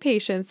had some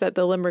patients that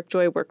the Limerick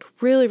Joy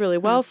worked really, really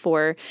well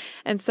for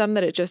and some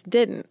that it just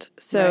didn't.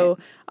 So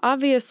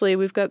obviously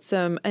we've got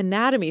some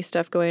anatomy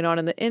stuff going on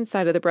in the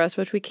inside of the breast,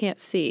 which we can't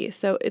see.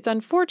 So it's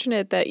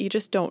unfortunate that you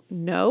just don't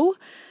know.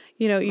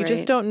 You know, you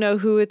just don't know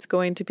who it's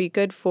going to be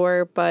good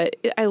for, but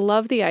I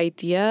love the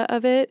idea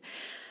of it.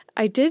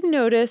 I did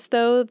notice,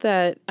 though,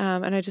 that,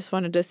 and I just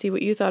wanted to see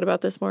what you thought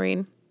about this,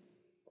 Maureen.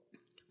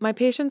 My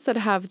patients that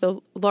have the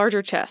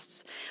larger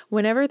chests,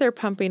 whenever they're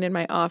pumping in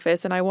my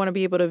office and I want to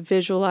be able to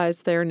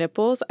visualize their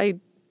nipples, I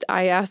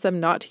ask them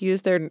not to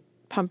use their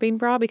pumping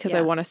bra because I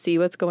want to see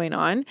what's going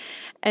on.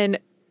 And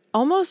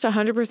almost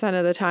 100%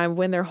 of the time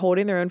when they're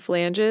holding their own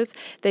flanges,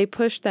 they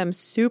push them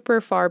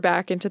super far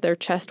back into their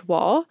chest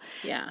wall.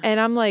 Yeah. And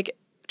I'm like,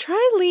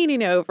 try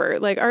leaning over,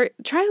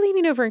 try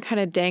leaning over and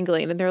kind of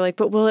dangling. And they're like,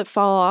 but will it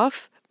fall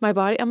off my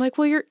body? I'm like,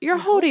 well, you're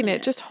holding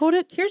it. Just hold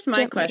it. Here's my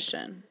gently.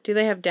 question. Do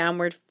they have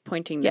downward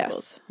pointing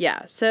nipples? Yes.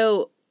 Yeah.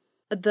 So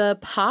the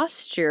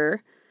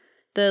posture,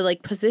 the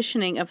like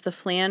positioning of the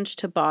flange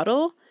to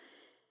bottle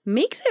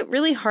makes it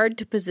really hard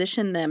to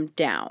position them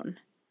down.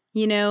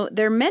 You know,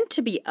 they're meant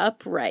to be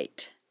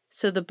upright.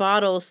 So the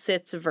bottle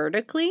sits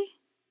vertically.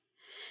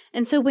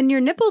 And so when your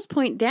nipples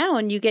point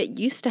down, you get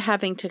used to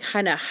having to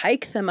kind of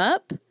hike them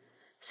up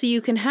so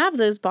you can have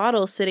those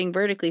bottles sitting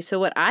vertically. So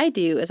what I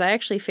do is I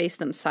actually face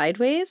them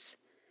sideways.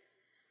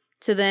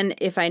 So then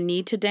if I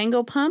need to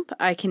dangle pump,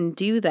 I can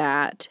do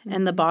that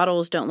and the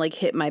bottles don't like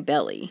hit my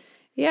belly.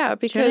 Yeah,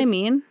 because Do you know what I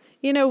mean?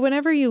 You know,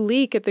 whenever you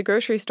leak at the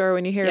grocery store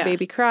when you hear Yeah. a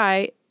baby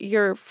cry,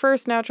 your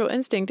first natural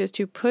instinct is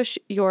to push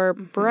your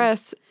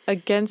breasts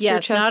against Yeah, your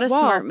it's chest not a wall.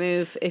 smart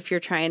move if you're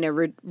trying to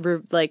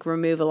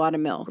remove a lot of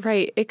milk.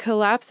 Right. It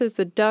collapses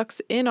the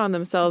ducts in on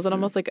themselves and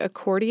almost like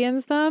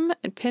accordions them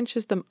and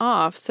pinches them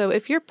off. So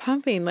if you're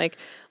pumping, like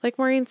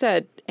Maureen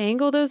said,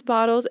 angle those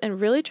bottles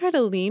and really try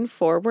to lean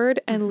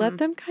forward and let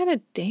them kind of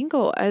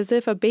dangle as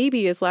if a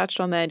baby is latched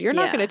on the end. You're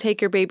not Yeah. going to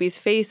take your baby's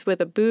face with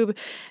a boob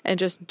and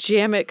just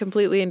jam it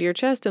completely into your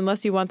chest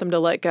unless you want them to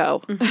let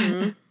go.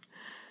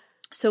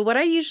 So what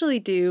I usually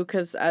do,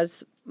 because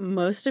as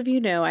most of you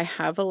know, I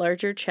have a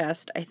larger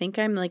chest. I think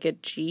I'm like a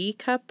G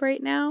cup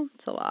right now.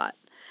 It's a lot.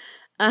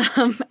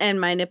 And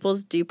my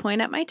nipples do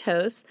point at my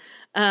toes.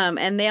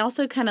 And they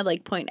also kind of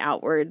like point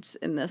outwards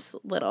in this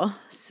little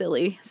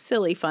silly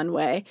fun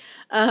way.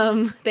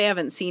 They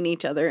haven't seen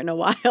each other in a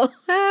while.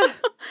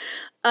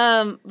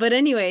 But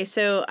anyway,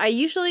 so I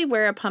usually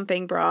wear a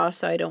pumping bra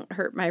so I don't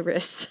hurt my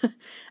wrists.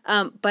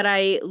 But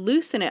I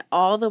loosen it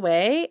all the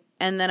way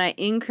and then I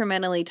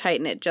incrementally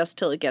tighten it just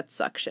till it gets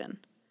suction.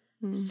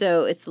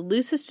 So it's the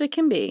loosest it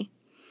can be.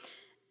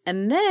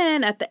 And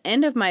then at the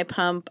end of my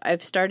pump,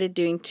 I've started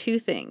doing two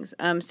things.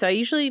 So I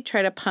usually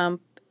try to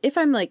pump if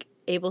I'm like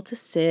able to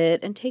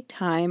sit and take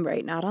time,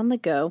 right? Not on the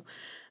go.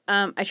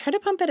 I try to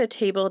pump at a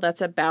table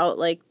that's about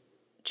like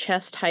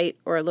chest height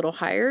or a little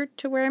higher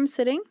to where I'm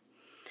sitting.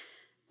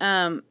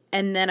 And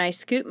then I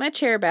scoot my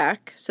chair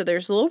back so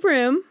there's a little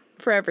room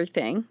for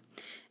everything.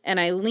 And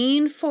I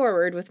lean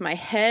forward with my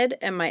head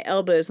and my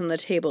elbows on the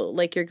table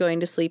like you're going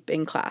to sleep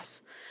in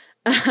class.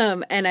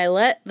 And I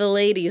let the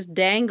ladies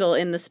dangle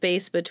in the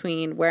space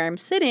between where I'm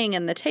sitting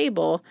and the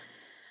table.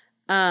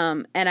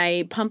 And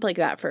I pump like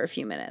that for a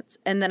few minutes.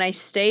 And then I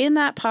stay in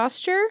that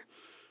posture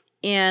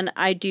and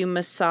I do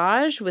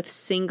massage with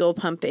single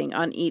pumping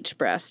on each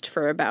breast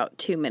for about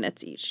 2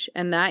 minutes each.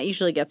 And that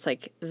usually gets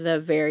like the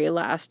very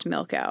last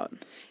milk out.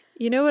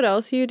 You know what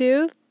else you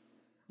do?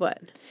 What?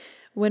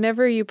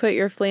 Whenever you put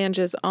your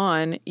flanges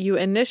on, you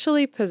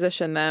initially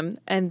position them,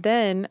 and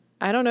then,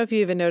 I don't know if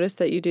you even noticed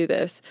that you do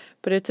this,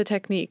 but it's a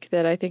technique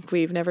that I think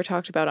we've never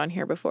talked about on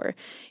here before.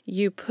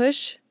 You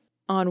push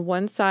on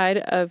one side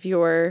of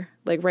your,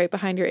 like right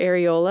behind your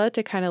areola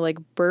to kind of like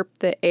burp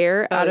the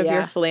air out of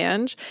your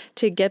flange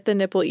to get the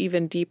nipple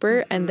even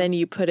deeper, and then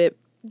you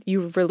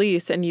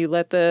release and you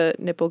let the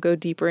nipple go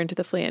deeper into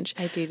the flange.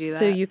 I do that.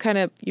 So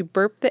you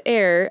burp the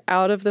air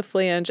out of the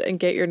flange and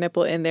get your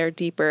nipple in there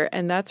deeper.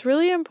 And that's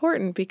really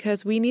important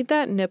because we need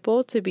that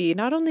nipple to be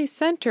not only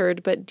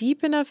centered, but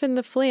deep enough in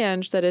the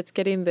flange that it's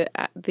getting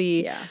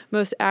the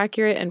most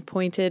accurate and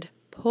pointed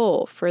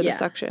pull for the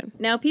suction.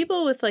 Now,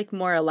 people with like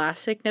more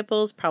elastic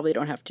nipples probably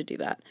don't have to do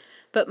that.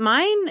 But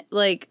mine,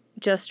 like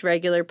just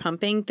regular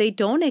pumping, they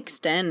don't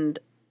extend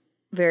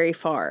very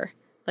far.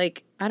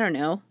 Like, I don't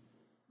know,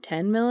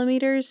 10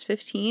 millimeters,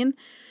 15.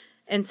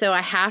 And so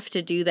I have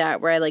to do that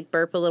where I like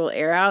burp a little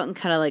air out and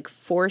kind of like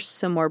force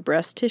some more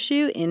breast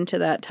tissue into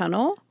that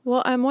tunnel.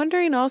 Well, I'm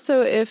wondering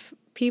also if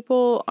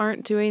people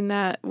aren't doing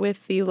that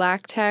with the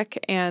Lactec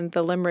and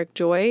the Limerick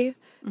Joy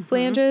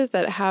flanges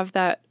that have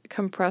that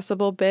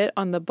compressible bit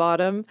on the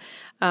bottom.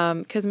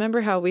 Because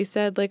remember how we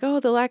said like, oh,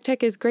 the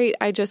Lactec is great.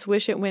 I just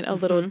wish it went a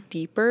little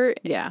deeper.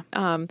 Yeah.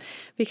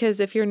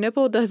 Because if your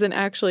nipple doesn't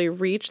actually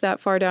reach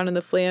that far down in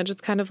the flange,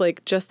 it's kind of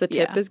like just the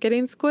tip is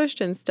getting squished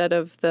instead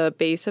of the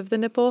base of the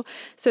nipple.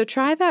 So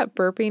try that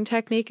burping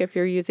technique if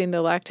you're using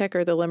the Lactec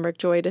or the Limerick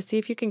Joy to see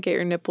if you can get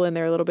your nipple in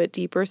there a little bit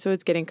deeper so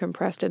it's getting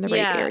compressed in the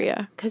right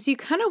area. Because you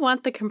kind of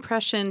want the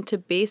compression to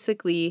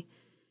basically,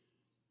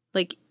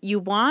 like, you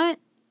want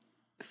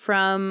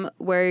from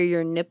where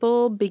your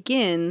nipple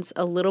begins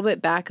a little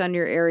bit back on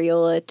your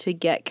areola to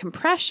get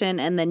compression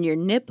and then your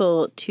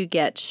nipple to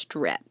get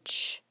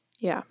stretch.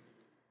 Yeah.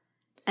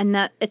 And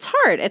that it's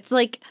hard. It's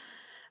like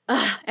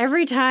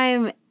every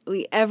time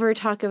we ever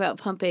talk about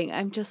pumping,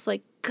 I'm just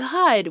like,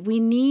 God, we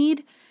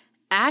need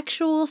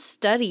actual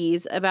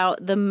studies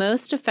about the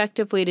most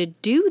effective way to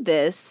do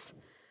this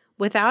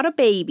without a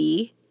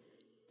baby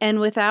and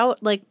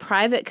without like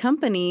private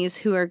companies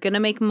who are going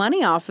to make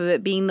money off of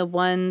it being the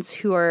ones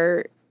who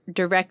are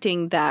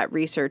directing that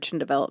research and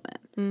development.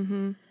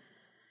 Mm-hmm.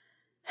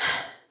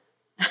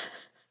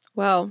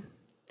 Well,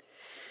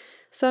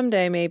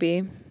 someday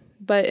maybe.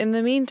 But in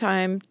the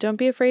meantime, don't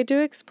be afraid to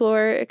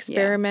explore,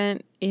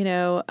 experiment. You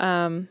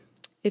know,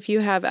 if you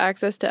have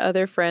access to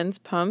other friends'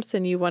 pumps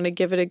and you want to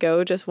give it a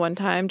go just one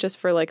time, just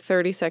for like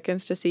 30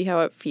 seconds to see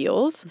how it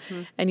feels,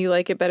 and you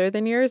like it better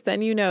than yours,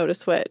 then you know to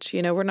switch.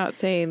 You know, we're not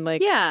saying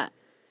like... Yeah.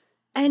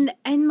 And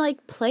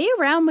like play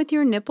around with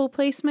your nipple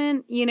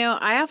placement. You know,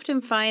 I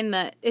often find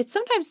that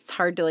sometimes it's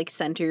hard to like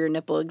center your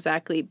nipple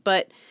exactly,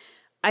 but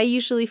I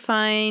usually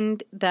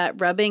find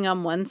that rubbing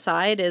on one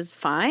side is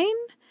fine.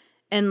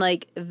 And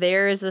like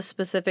there is a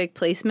specific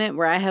placement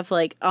where I have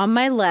like on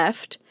my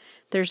left,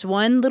 there's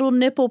one little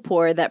nipple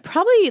pore that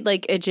probably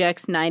like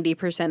ejects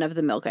 90% of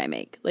the milk I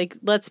make. Like,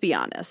 let's be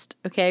honest.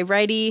 Okay.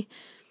 Righty.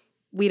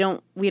 We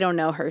don't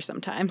know her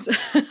sometimes,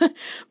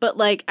 but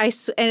like and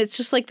it's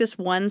just like this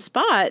one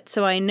spot.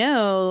 So I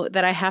know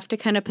that I have to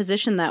kind of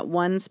position that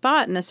one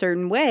spot in a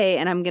certain way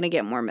and I'm going to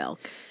get more milk.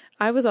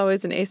 I was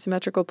always an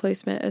asymmetrical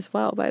placement as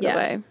well, by the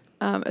way,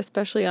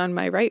 especially on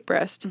my right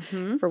breast.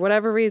 For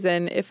whatever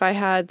reason, if I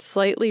had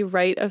slightly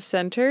right of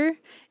center,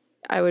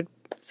 I would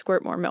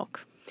squirt more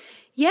milk.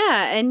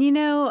 Yeah. And, you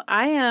know,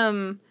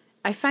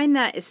 I find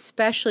that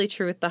especially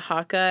true with the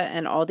Haakaa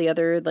and all the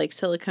other like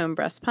silicone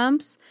breast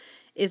pumps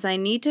is I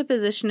need to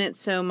position it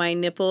so my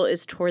nipple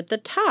is toward the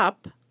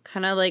top,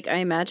 kind of like I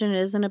imagine it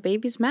is in a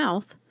baby's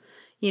mouth,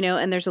 you know,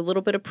 and there's a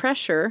little bit of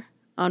pressure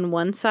on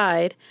one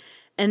side.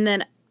 And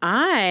then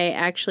I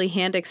actually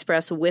hand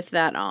express with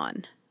that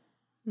on.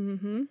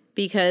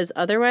 Because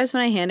otherwise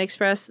when I hand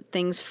express,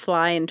 things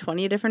fly in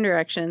 20 different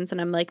directions. And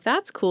I'm like,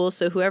 that's cool.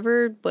 So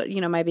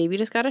my baby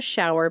just got a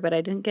shower, but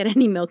I didn't get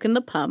any milk in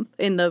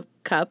the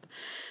cup.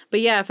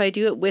 But yeah, if I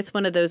do it with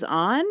one of those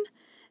on,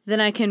 then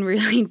I can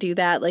really do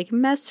that like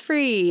mess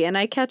free and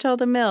I catch all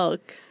the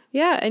milk.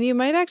 Yeah, and you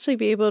might actually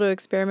be able to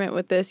experiment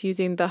with this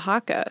using the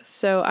Haakaa.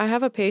 So I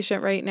have a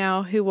patient right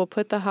now who will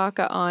put the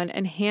Haakaa on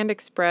and hand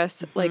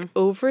express like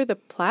over the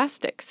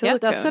plastic silicone.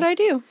 Yeah, that's what I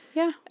do.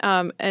 Yeah.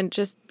 And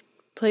just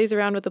plays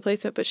around with the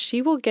placement. But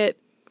she will get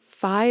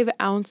 5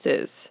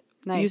 ounces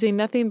using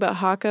nothing but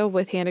Haakaa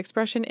with hand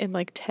expression in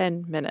like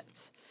 10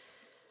 minutes.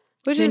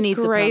 Which is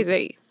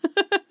crazy.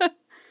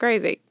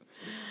 Crazy.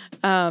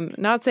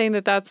 Not saying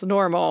that that's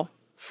normal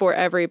for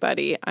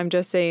everybody. I'm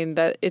just saying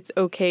that it's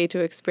okay to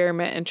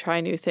experiment and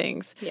try new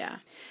things. Yeah.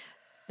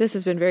 This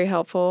has been very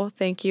helpful.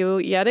 Thank you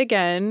yet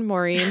again,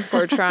 Maureen,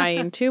 for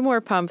trying 2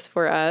 more pumps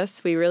for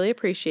us. We really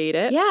appreciate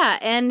it. Yeah.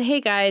 And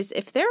hey, guys,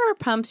 if there are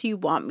pumps you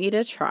want me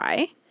to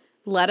try,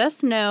 let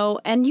us know.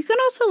 And you can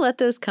also let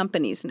those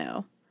companies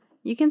know.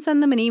 You can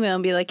send them an email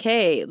and be like,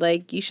 hey,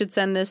 like you should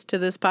send this to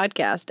this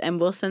podcast. And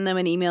we'll send them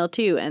an email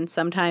too. And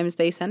sometimes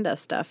they send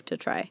us stuff to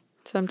try.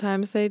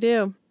 Sometimes they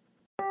do.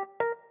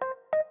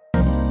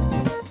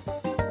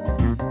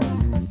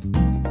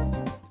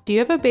 Do you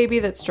have a baby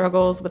that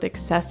struggles with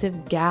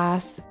excessive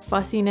gas,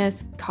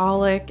 fussiness,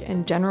 colic,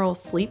 and general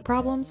sleep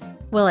problems?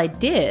 Well, I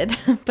did,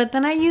 but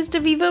then I used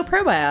Avivo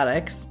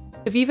probiotics.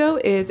 Avivo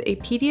is a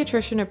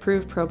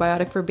pediatrician-approved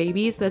probiotic for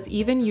babies that's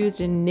even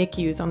used in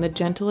NICUs on the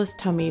gentlest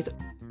tummies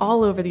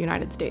all over the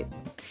United States.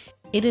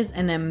 It is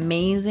an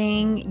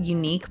amazing,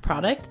 unique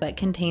product that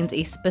contains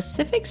a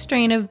specific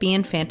strain of B.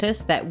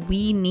 infantis that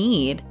we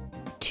need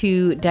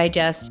to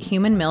digest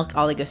human milk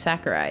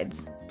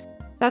oligosaccharides.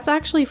 That's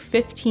actually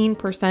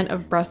 15%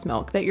 of breast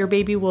milk that your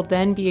baby will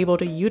then be able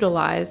to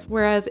utilize,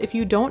 whereas if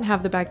you don't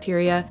have the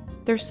bacteria,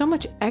 there's so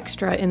much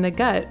extra in the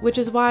gut, which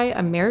is why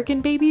American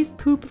babies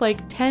poop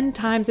like 10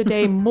 times a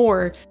day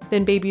more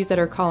than babies that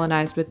are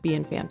colonized with B.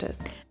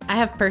 infantis. I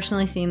have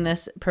personally seen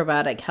this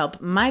probiotic help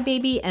my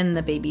baby and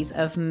the babies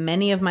of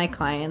many of my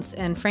clients,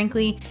 and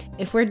frankly,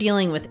 if we're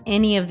dealing with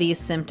any of these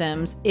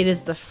symptoms, it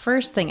is the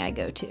first thing I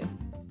go to.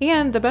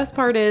 And the best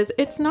part is,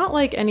 it's not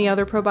like any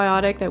other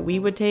probiotic that we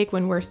would take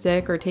when we're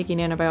sick or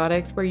taking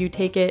antibiotics, where you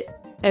take it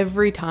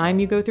every time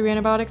you go through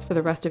antibiotics for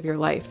the rest of your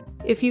life.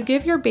 If you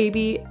give your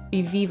baby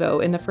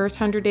Avivo in the first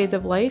 100 days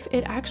of life,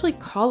 it actually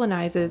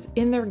colonizes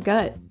in their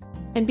gut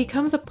and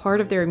becomes a part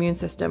of their immune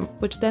system,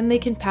 which then they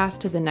can pass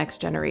to the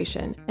next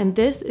generation. And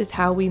this is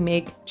how we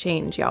make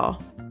change,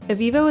 y'all.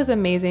 Avivo is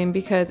amazing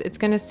because it's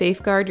going to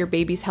safeguard your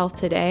baby's health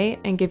today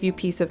and give you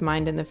peace of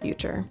mind in the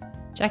future.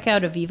 Check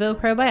out Avivo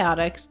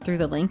probiotics through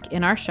the link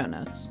in our show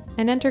notes.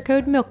 And enter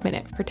code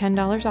MILKMINUTE for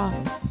 $10 off.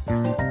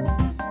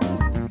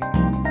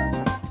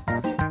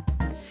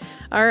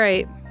 All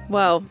right.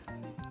 Well,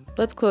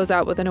 let's close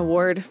out with an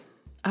award.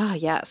 Ah,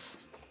 yes.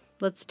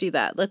 Let's do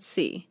that. Let's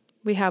see.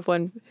 We have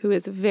one who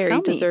is very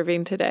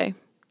deserving today.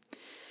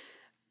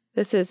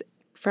 This is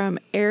from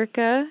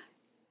Erica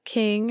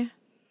King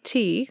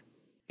T.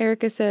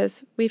 Erica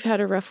says, we've had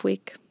a rough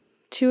week.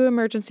 2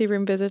 emergency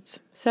room visits,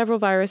 several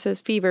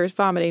viruses, fevers,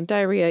 vomiting,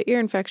 diarrhea, ear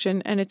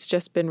infection, and it's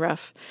just been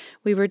rough.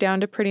 We were down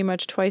to pretty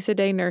much twice a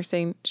day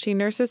nursing. She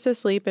nurses to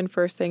sleep and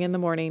first thing in the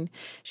morning.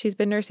 She's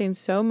been nursing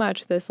so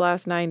much this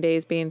last 9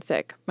 days being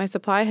sick. My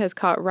supply has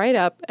caught right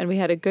up, and we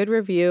had a good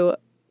review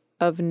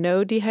of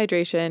no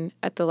dehydration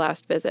at the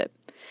last visit.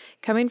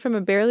 Coming from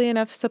a barely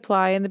enough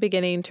supply in the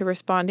beginning to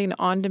responding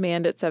on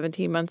demand at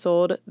 17 months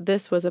old,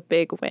 this was a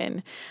big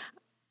win.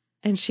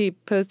 And she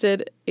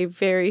posted a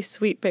very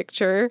sweet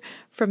picture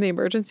from the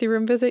emergency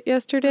room visit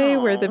yesterday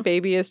where the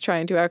baby is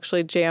trying to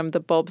actually jam the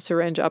bulb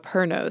syringe up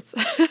her nose.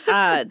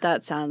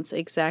 That sounds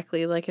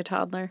exactly like a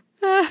toddler.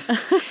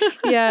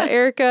 Yeah,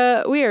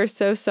 Erica, we are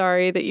so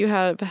sorry that you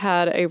have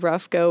had a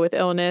rough go with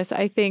illness.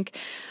 I think,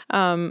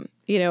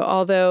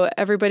 although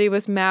everybody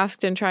was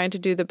masked and trying to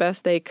do the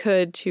best they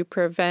could to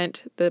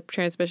prevent the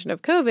transmission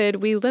of COVID,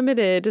 we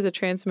limited the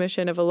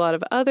transmission of a lot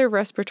of other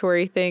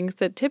respiratory things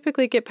that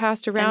typically get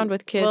passed around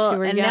with kids who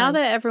are young. And now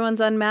that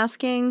everyone's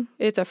unmasking,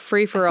 it's a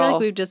free-for-all. I feel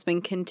like we've just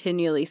been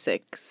continually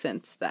sick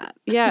since that.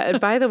 Yeah, and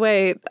by the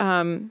way,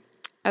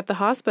 at the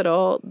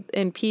hospital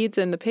in peds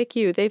and the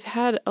PICU, they've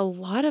had a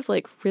lot of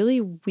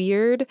really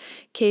weird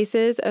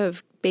cases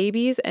of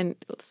babies and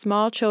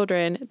small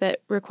children that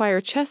require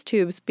chest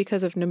tubes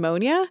because of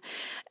pneumonia.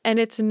 And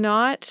it's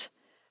not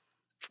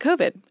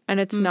COVID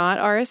and it's not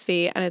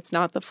RSV and it's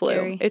not the flu.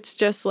 Scary. It's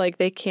just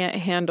they can't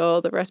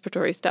handle the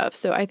respiratory stuff.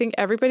 So I think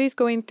everybody's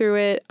going through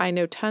it. I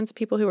know tons of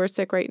people who are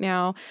sick right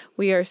now.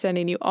 We are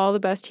sending you all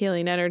the best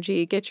healing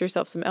energy. Get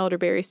yourself some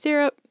elderberry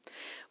syrup.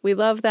 We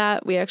love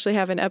that. We actually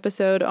have an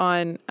episode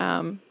on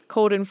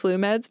cold and flu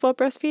meds while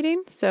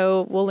breastfeeding.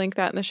 So we'll link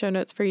that in the show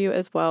notes for you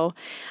as well.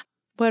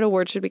 What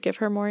award should we give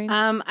her, Maureen?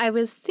 I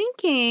was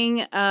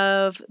thinking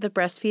of the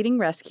Breastfeeding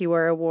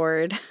Rescuer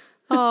Award.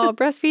 Oh,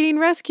 Breastfeeding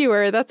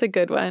Rescuer. That's a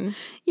good one.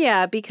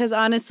 Yeah, because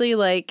honestly,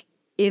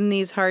 in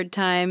these hard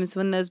times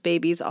when those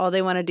babies, all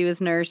they want to do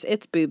is nurse,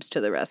 it's boobs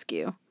to the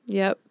rescue.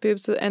 Yep,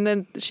 boobs. And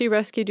then she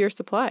rescued your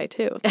supply,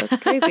 too.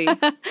 That's crazy.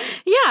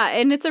 Yeah,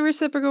 and it's a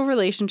reciprocal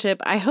relationship.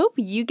 I hope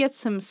you get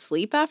some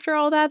sleep after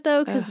all that,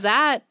 though, because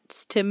that,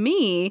 to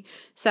me,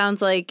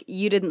 sounds like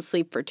you didn't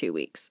sleep for 2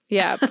 weeks.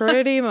 Yeah,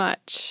 pretty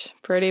much.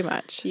 Pretty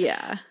much.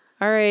 Yeah.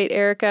 All right,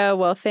 Erica.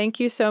 Well, thank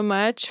you so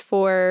much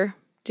for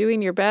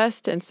doing your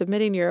best and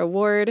submitting your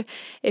award.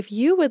 If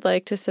you would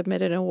like to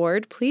submit an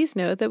award, please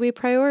note that we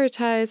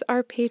prioritize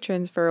our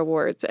patrons for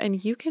awards,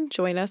 and you can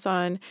join us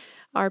on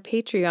our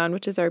Patreon,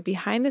 which is our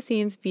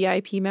behind-the-scenes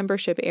VIP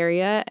membership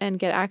area, and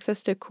get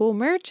access to cool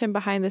merch and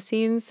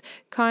behind-the-scenes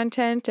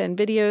content and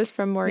videos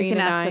from Maureen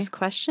and I. You can ask us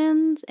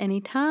questions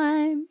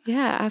anytime.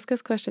 Yeah, ask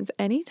us questions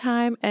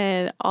anytime,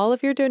 and all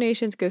of your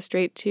donations go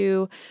straight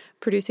to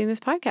producing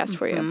this podcast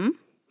for you.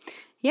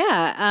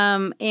 Yeah,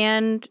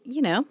 and,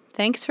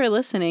 thanks for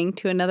listening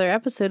to another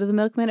episode of the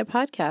Milk Minute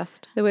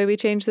Podcast. The way we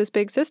change this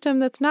big system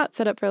that's not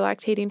set up for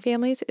lactating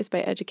families is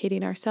by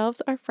educating ourselves,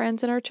 our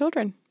friends, and our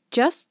children.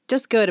 Just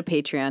go to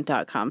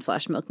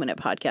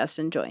patreon.com/milkminutepodcast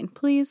and join,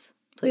 please.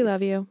 We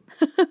love you.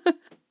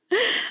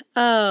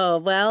 Oh,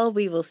 well,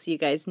 we will see you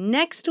guys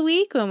next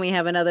week when we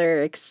have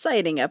another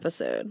exciting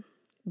episode.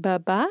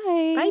 Bye-bye.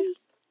 Bye.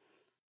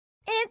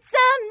 It's a